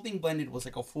the whole thing blended was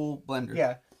like a full blender.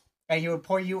 Yeah. And he would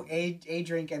pour you a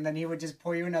drink, and then he would just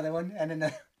pour you another one, and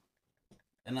another.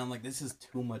 And I'm like, this is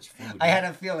too much food. I had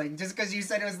a feeling, just because you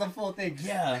said it was the full thing.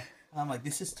 Yeah. I'm like,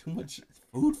 this is too much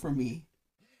food for me.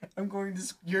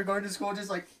 You're going to school just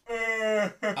like...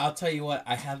 I'll tell you what,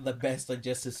 I have the best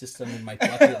digestive system in my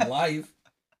fucking life.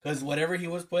 Because whatever he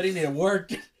was putting, it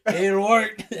worked. It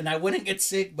worked. And I wouldn't get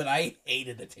sick, but I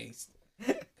hated the taste.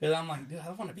 Because I'm like, dude, I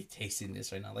don't want to be tasting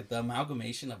this right now. Like the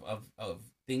amalgamation of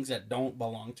things that don't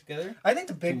belong together. I think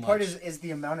the big part is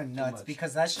the amount of nuts,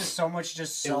 because that's just so much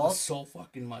salt. It was so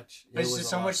fucking much. It's just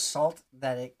so much salt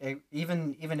that it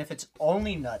even if it's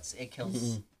only nuts, it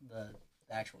kills the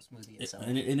actual smoothie itself.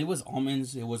 And it was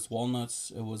almonds, it was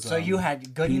walnuts, it was... So you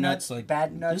had good peanuts, nuts, like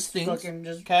bad nuts, things, fucking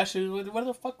just... cashews, what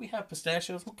the fuck we have?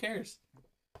 Pistachios, who cares?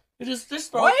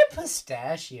 Just throw... Why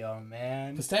pistachio,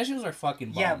 man? Pistachios are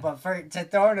fucking bomb. Yeah, but to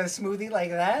throw in a smoothie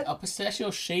like that... A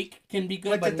pistachio shake can be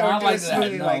good, but to throw not in like a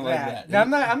smoothie that. like that. No,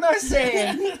 I'm not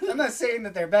saying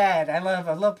that they're bad. I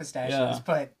love pistachios,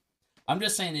 but... I'm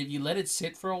just saying, if you let it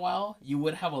sit for a while, you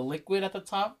would have a liquid at the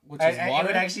top, which is water, it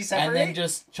would actually separate? And then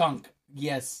just chunk.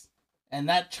 Yes. And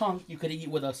that chunk you could eat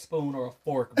with a spoon or a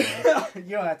fork, bro.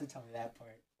 You don't have to tell me that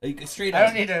part. You could straight up. I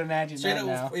don't need to imagine straight that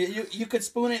up, now. You could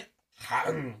spoon it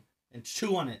and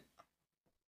chew on it.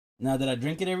 Now, did I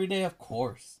drink it every day? Of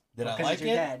course. Did I like it?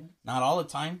 Dad. Not all the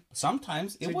time.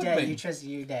 Sometimes it would be. You trusted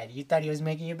your dad. You thought he was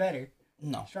making you better.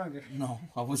 No. Stronger. No.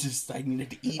 I needed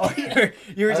to eat. Oh,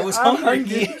 you were I was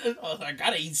hungry. I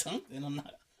gotta eat something. I'm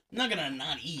not gonna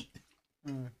not eat.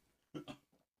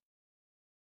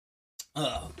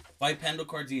 5 Pando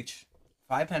cards each.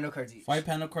 5 Pando cards each. 5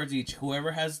 Pando cards each.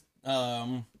 Whoever has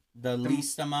the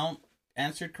least amount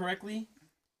answered correctly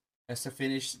has to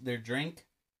finish their drink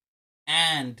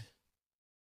and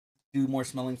do more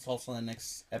smelling salts on the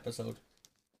next episode.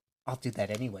 I'll do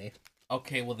that anyway.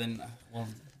 Okay, well then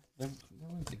when's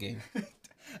the game?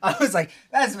 I was like,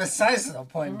 that's besides the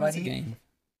point, buddy. The game?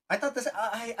 I thought this.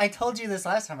 I told you this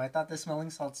last time. I thought the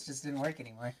smelling salts just didn't work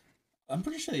anymore. I'm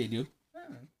pretty sure they do.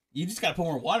 You just gotta put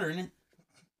more water in it.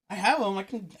 I have them. I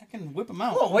can whip them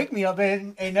out. Well, wake me up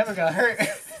and it never got hurt.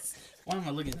 Why am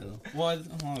I looking at them? Well, I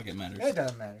don't think it matters. It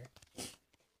doesn't matter.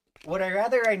 Would I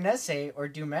rather write an essay or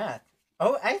do math?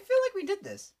 Oh, I feel like we did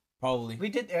this. Probably. We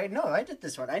did. No, I did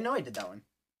this one. I know I did that one.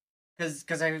 Because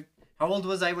how old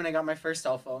was I when I got my first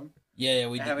cell phone? Yeah,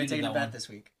 we did. I haven't taken a bath this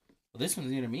week. Well, this one's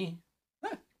new to me.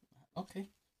 Huh. Okay.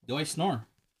 Do I snore?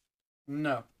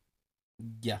 No.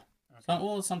 Yeah.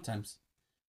 Okay. Sometimes.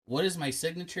 What is my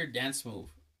signature dance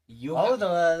move?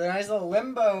 The nice little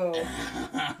limbo.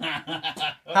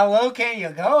 How low can you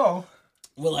go?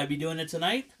 Will I be doing it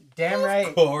tonight? Damn right.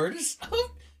 Of course.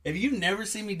 If you've never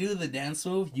seen me do the dance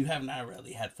move, you have not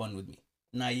really had fun with me.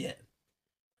 Not yet.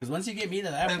 Because once you get me to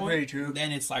that point, pretty true.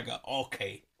 Then it's like,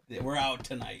 okay, we're out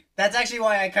tonight. That's actually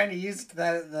why I kind of used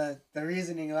the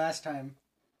reasoning last time.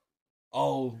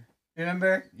 Oh.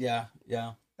 Remember? Yeah.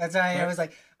 That's why I was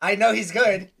like, I know he's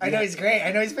good. I know he's great.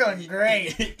 I know he's feeling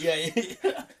great. Yeah.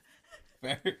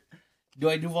 Fair. Do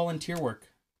I do volunteer work?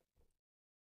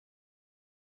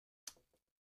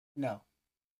 No.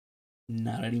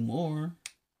 Not anymore.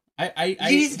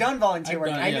 He's done volunteer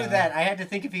work. I knew that. I had to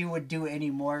think if he would do any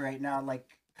more right now, like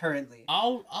currently.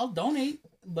 I'll donate,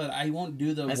 but I won't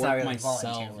do the work really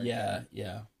myself. Work,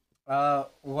 yeah.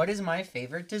 What is my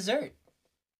favorite dessert?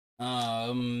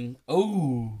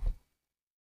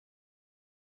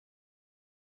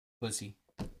 Pussy.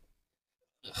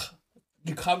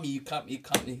 You caught me.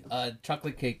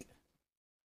 Chocolate cake.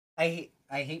 I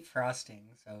hate frosting,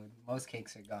 so most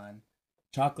cakes are gone.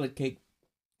 Chocolate cake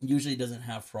usually doesn't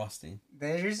have frosting.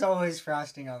 There's always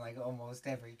frosting on like almost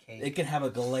every cake. It could have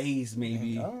a glaze,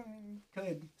 maybe. Oh,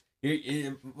 could.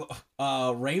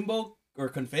 Rainbow or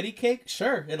confetti cake,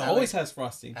 sure, it always has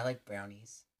frosting. I like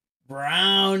brownies.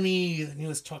 Brownies. I knew it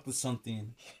was chocolate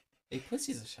something. Hey,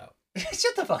 pussy's a shout.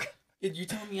 Shut the fuck up. You're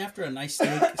telling me after a nice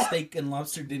steak and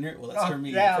lobster dinner? Well, that's for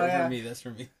me. Yeah, for me. That's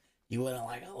for me. You wouldn't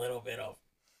like a little bit of.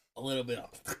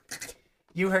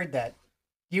 You heard that.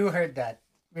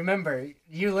 Remember,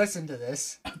 you listen to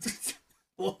this.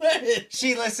 What?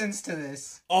 She listens to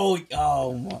this. Oh,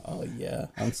 yeah.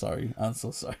 I'm sorry. I'm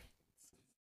so sorry.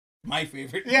 My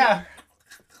favorite. Yeah.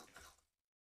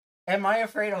 Am I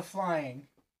afraid of flying?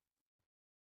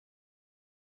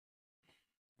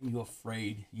 You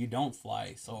afraid? You don't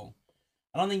fly, so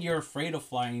I don't think you're afraid of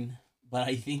flying. But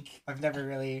I think I've never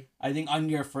really. I think on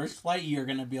your first flight, you're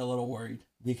gonna be a little worried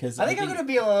because I think I'm gonna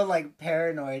be a little like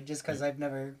paranoid just because I've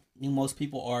never. Most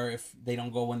people are if they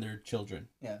don't go when they're children.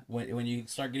 Yeah. When you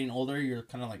start getting older, you're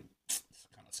kind of like it's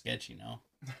kind of sketchy,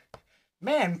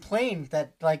 Man, plane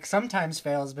that like sometimes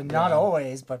fails, but not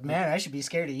always. But man, I should be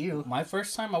scared of you. My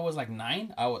first time, I was like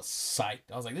 9. I was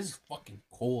psyched. I was like, "This is fucking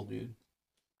cool, dude."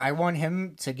 I want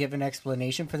him to give an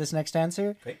explanation for this next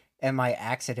answer. Okay. Am I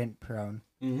accident prone?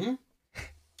 Mm-hmm.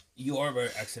 You are very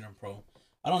accident prone.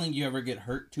 I don't think you ever get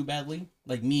hurt too badly.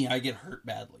 Like me, I get hurt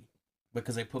badly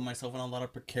because I put myself in a lot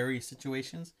of precarious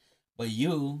situations. But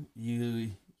you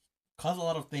cause a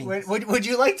lot of things. Would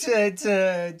you like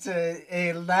to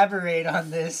elaborate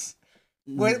on this?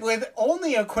 With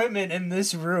only equipment in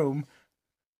this room.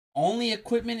 Only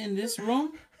equipment in this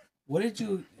room? What did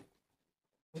you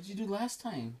do last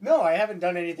time? No, I haven't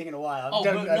done anything in a while.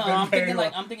 I'm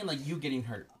thinking like you getting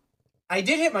hurt. I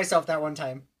did hit myself that one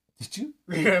time. Did you?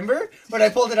 Remember? When I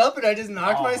pulled it up and I just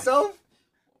knocked myself?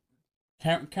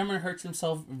 Cameron hurts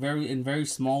himself in very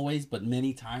small ways, but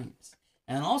many times.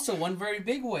 And also one very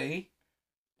big way.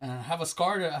 And I have a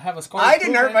scar. I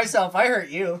didn't hurt myself. I hurt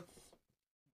you.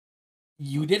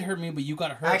 You did hurt me, but you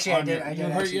got hurt. Actually, I did.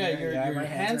 Your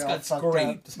hands got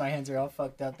scraped. My hands are all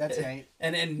fucked up. That's right.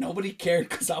 And nobody cared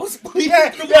because I was bleeding.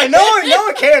 Yeah, no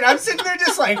one cared. I'm sitting there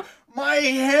just like, my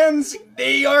hands,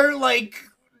 they are like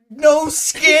no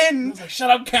skin. I was like,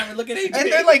 shut up, Cameron. Look at AJ. And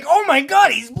they're like, oh my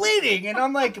god, he's bleeding. And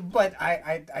I'm like, but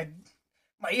I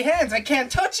my hands, I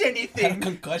can't touch anything. I had a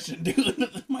concussion, dude.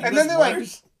 And then they're like,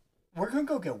 we're gonna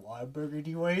go get Whataburger. Do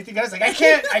you want anything? I was like, I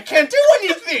can't do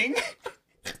anything.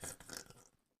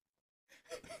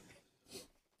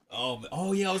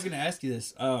 Oh yeah, I was gonna ask you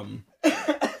this.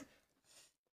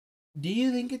 Do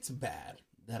you think it's bad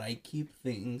that I keep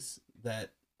things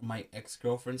that my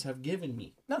ex-girlfriends have given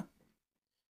me? No.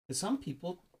 Because some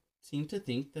people seem to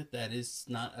think that is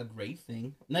not a great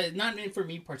thing. Not for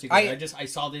me particularly. I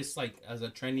saw this like as a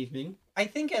trendy thing. I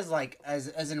think as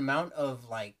an amount of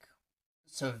like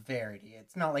severity.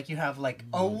 It's not like you have like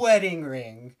a wedding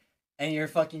ring and you're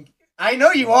fucking. I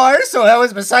know you are, so that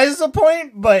was besides the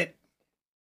point. But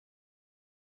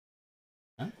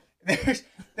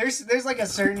there's like a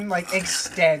certain like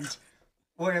extent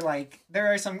where like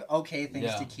there are some okay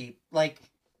things to keep, like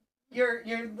your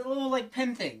little like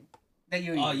pen thing that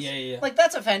you use. Oh yeah. Like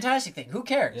that's a fantastic thing. Who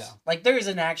cares? Yeah. Like there is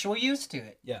an actual use to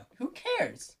it. Yeah. Who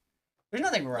cares? There's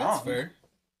nothing wrong. That's fair.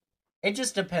 It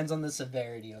just depends on the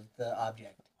severity of the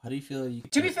object. How do you feel?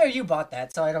 To be fair, you bought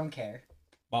that, so I don't care.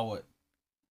 About what?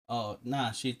 Oh,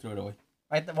 nah, she threw it away.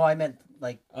 I meant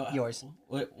like yours.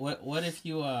 What if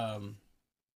you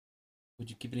would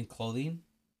you keep it in clothing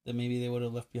that maybe they would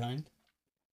have left behind?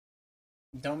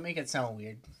 Don't make it sound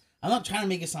weird. I'm not trying to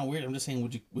make it sound weird. I'm just saying,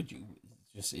 would you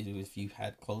just if you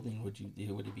had clothing, would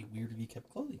it be weird if you kept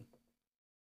clothing?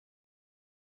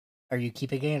 Are you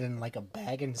keeping it in like a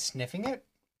bag and sniffing it?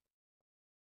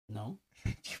 No.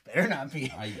 You better not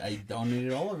be. I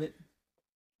donated all of it.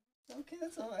 Okay,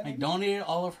 that's all. I donated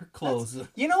all of her clothes.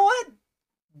 You know what?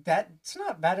 That's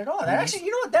not bad at all. That actually,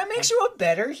 you know what? That makes you a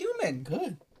better human.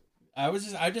 Good. I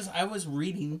was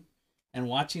reading and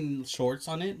watching shorts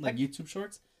on it, like YouTube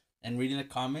shorts, and reading the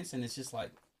comments, and it's just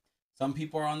like some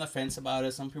people are on the fence about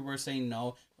it. Some people are saying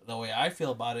no. The way I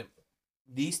feel about it,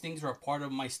 these things are a part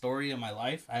of my story and my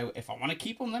life. If I want to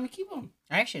keep them, let me keep them.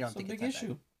 I actually don't think it's a big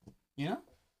issue. You know?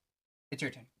 It's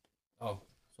your turn. Oh,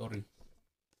 sorry.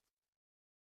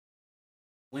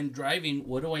 When driving,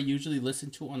 what do I usually listen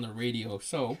to on the radio?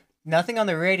 So nothing on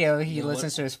the radio. He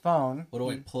listens to his phone. What do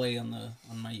I play on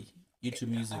my YouTube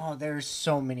music? Oh, there's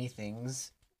so many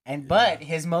things. But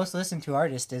his most listened to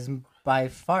artist is by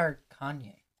far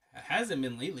Kanye. It hasn't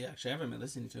been lately, actually. I haven't been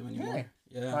listening to him anymore. Really?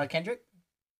 Yeah. Kendrick?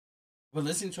 I've been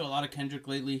listening to a lot of Kendrick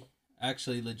lately.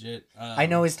 Actually, legit. I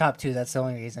know his top 2. That's the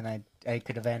only reason I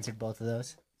could have answered both of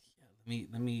those. Yeah,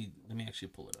 let me actually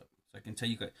pull it up so I can tell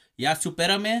you. Yeah,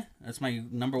 Supérame. That's my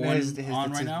number one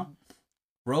on right now.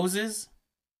 Roses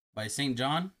by St.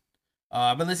 John.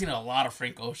 I've been listening to a lot of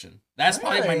Frank Ocean. That's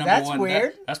probably my Really? number That's one.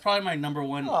 weird. That's probably my number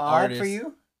one Odd artist. for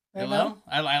you. Yeah, well,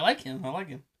 I like him. I like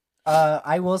him.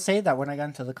 I will say that when I got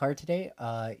into the car today,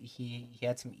 he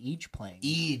had some Eej playing.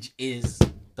 Eej is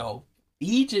dope.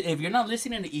 Eej, if you're not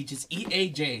listening to Eej, it's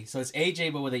E-A-J. So it's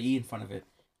AJ, but with an E in front of it.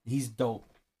 He's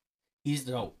dope. He's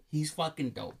dope. He's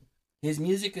fucking dope. His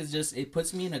music is just, it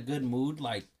puts me in a good mood.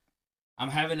 Like, I'm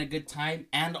having a good time.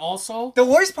 And also... The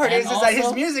worst part is that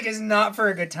his music is not for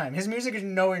a good time. His music is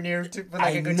nowhere near for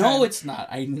like a good time.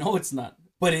 I know it's not.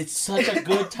 But it's such a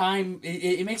good time.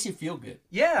 It makes you feel good.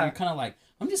 Yeah. You're kind of like,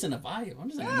 I'm just in a vibe. I'm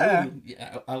just in a mood.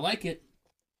 Yeah, I like it.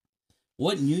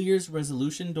 What New Year's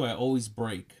resolution do I always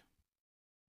break?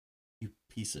 You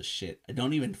piece of shit. I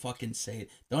don't even fucking say it.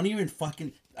 Don't even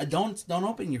fucking... Don't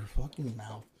open your fucking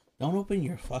mouth. Don't open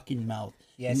your fucking mouth.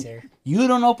 Yes, sir. You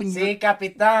don't open your...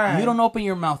 Capitan. You don't open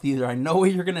your mouth either. I know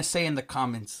what you're going to say in the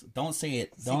comments. Don't say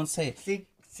it. Don't say it.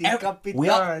 Capitan. We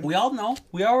all know.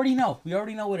 We already know. We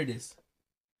already know what it is.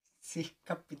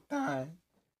 Capitan.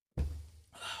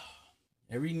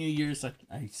 Every New Year's,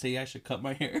 I say I should cut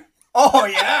my hair. Oh,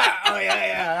 yeah.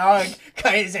 Oh,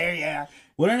 cut his hair, yeah.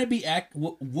 Would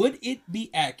it be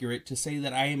accurate to say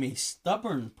that I am a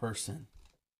stubborn person?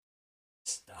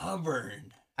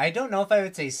 Stubborn. I don't know if I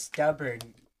would say stubborn.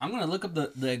 I'm going to look up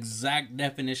the exact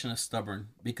definition of stubborn,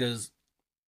 because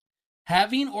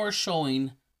having or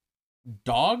showing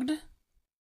dogged,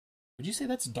 would you say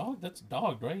that's dogged? That's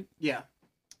dogged, right? Yeah.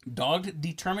 Dogged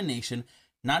determination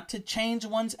not to change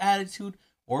one's attitude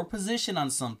or position on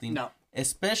something. No.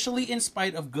 Especially in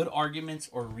spite of good arguments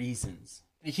or reasons.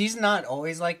 He's not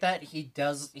always like that.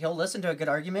 He'll listen to a good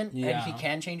argument, and he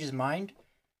can change his mind.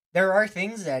 There are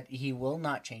things that he will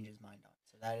not change his mind on.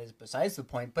 So that is besides the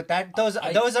point. But those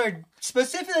are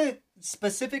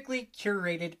specifically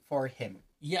curated for him.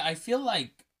 Yeah, I feel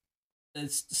like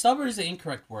stubborn is the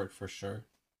incorrect word for sure.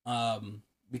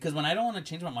 Because when I don't want to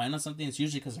change my mind on something, it's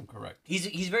usually because I'm correct.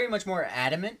 He's very much more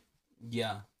adamant.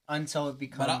 Yeah. Until it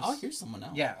becomes... But I'll hear someone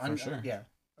else. Yeah, for sure. Yeah.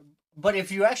 But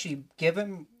if you actually give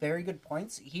him very good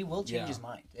points, he will change his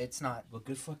mind. It's not... But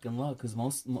good fucking luck, because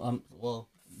most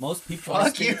people Fuck I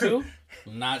speak to,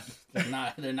 they're not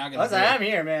gonna... Plus, I'm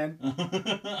here, man.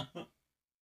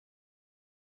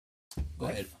 Go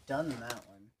ahead. I've done that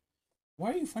one.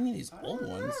 Why are you finding these old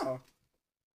ones?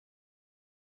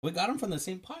 We got them from the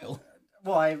same pile.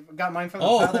 Well, I got mine from the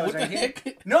pile that was right here.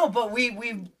 No, but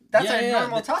that's our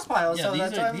normal toss pile, so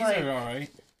that's why I'm like... These are alright.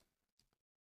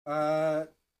 I'm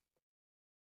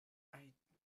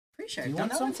pretty sure you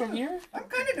want some from here? I'm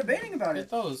kind of debating about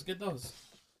it. Get those.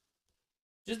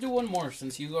 Just do one more,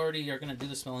 since you already are going to do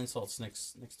the smelling salts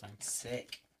next time.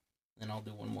 Sick. And I'll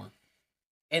do one more.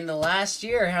 In the last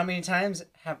year, how many times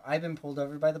have I been pulled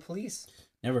over by the police?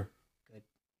 Never. Good.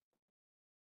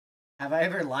 Have I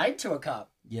ever lied to a cop?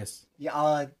 Yes.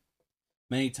 Yeah,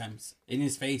 many times. In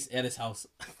his face, at his house.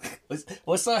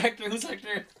 What's up, Hector? Who's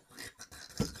Hector?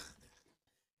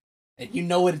 And you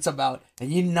know what it's about. I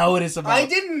didn't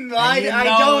lie.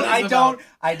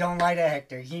 I don't lie to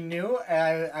Hector. He knew.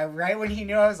 I right when he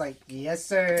knew, I was like, yes,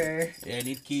 sir. Yeah, I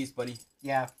need keys, buddy.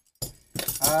 Yeah.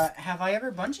 Have I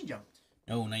ever bungee jumped?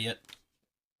 No, not yet.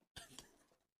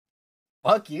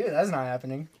 Fuck you. That's not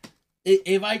happening.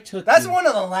 If I took... That's one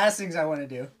of the last things I want to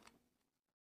do.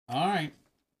 All right.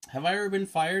 Have I ever been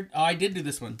fired? Oh, I did do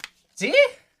this one. See?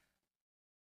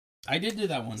 I did do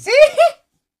that one. See?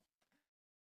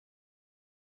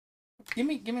 Give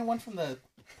me one from the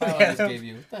pile I just gave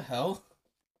you. What the hell?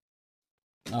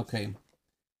 Okay.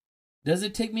 Does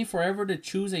it take me forever to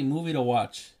choose a movie to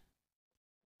watch?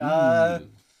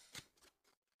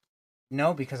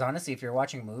 No, because honestly, if you're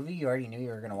watching a movie, you already knew you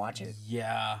were gonna watch it.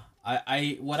 Yeah.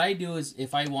 What I do is,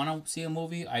 if I want to see a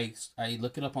movie, I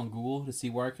look it up on Google to see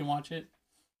where I can watch it,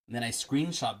 and then I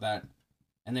screenshot that,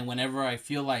 and then whenever I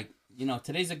feel like,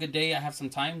 today's a good day, I have some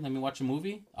time, let me watch a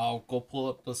movie, I'll go pull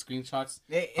up those screenshots.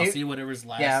 I'll see whatever's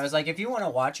last. Yeah, I was like, if you want to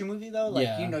watch a movie though,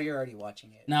 you're already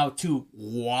watching it. Now, to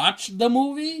watch the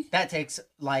movie, that takes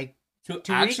like to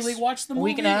actually watch the movie,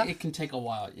 week and a half? It can take a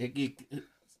while.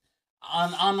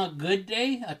 On a good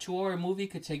day, a 2-hour movie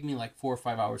could take me like 4 or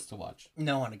 5 hours to watch.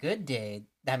 No, on a good day,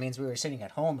 that means we were sitting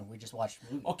at home and we just watched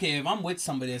a movie. Okay, if I'm with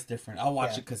somebody, it's different. I'll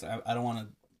watch it because I don't want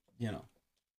to,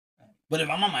 But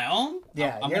if I'm on my own,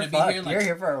 I'm gonna be here. You're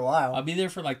here for a while. I'll be there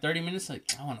for like 30 minutes. Like,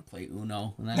 I want to play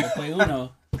Uno, and I go play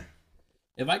Uno.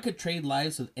 If I could trade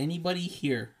lives with anybody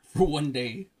here for one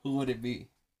day, who would it be?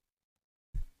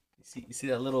 You see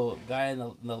that little guy in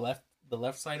the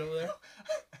left side over there?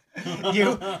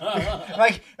 You,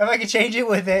 if I could change it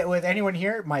with anyone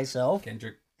here, myself.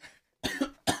 Kendrick.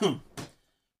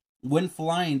 When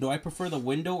flying, do I prefer the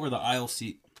window or the aisle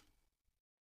seat?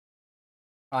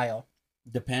 Aisle.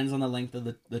 Depends on the length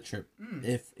of the trip.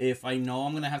 If I know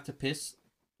I'm gonna have to piss,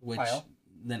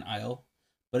 then aisle.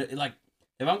 But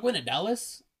if I'm going to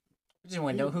Dallas, just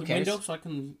window. Who cares? Window, so I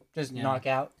can just knock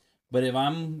out. But if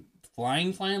I'm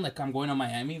flying, like I'm going to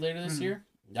Miami later this year,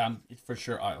 for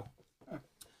sure aisle.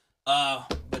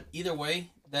 But either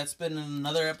way, that's been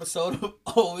another episode of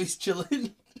Always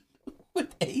Chillin'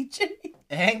 with AJ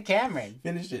and Cameron.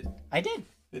 Finish it. I did.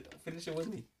 Finish it with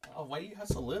me. Oh, why do you have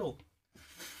so little?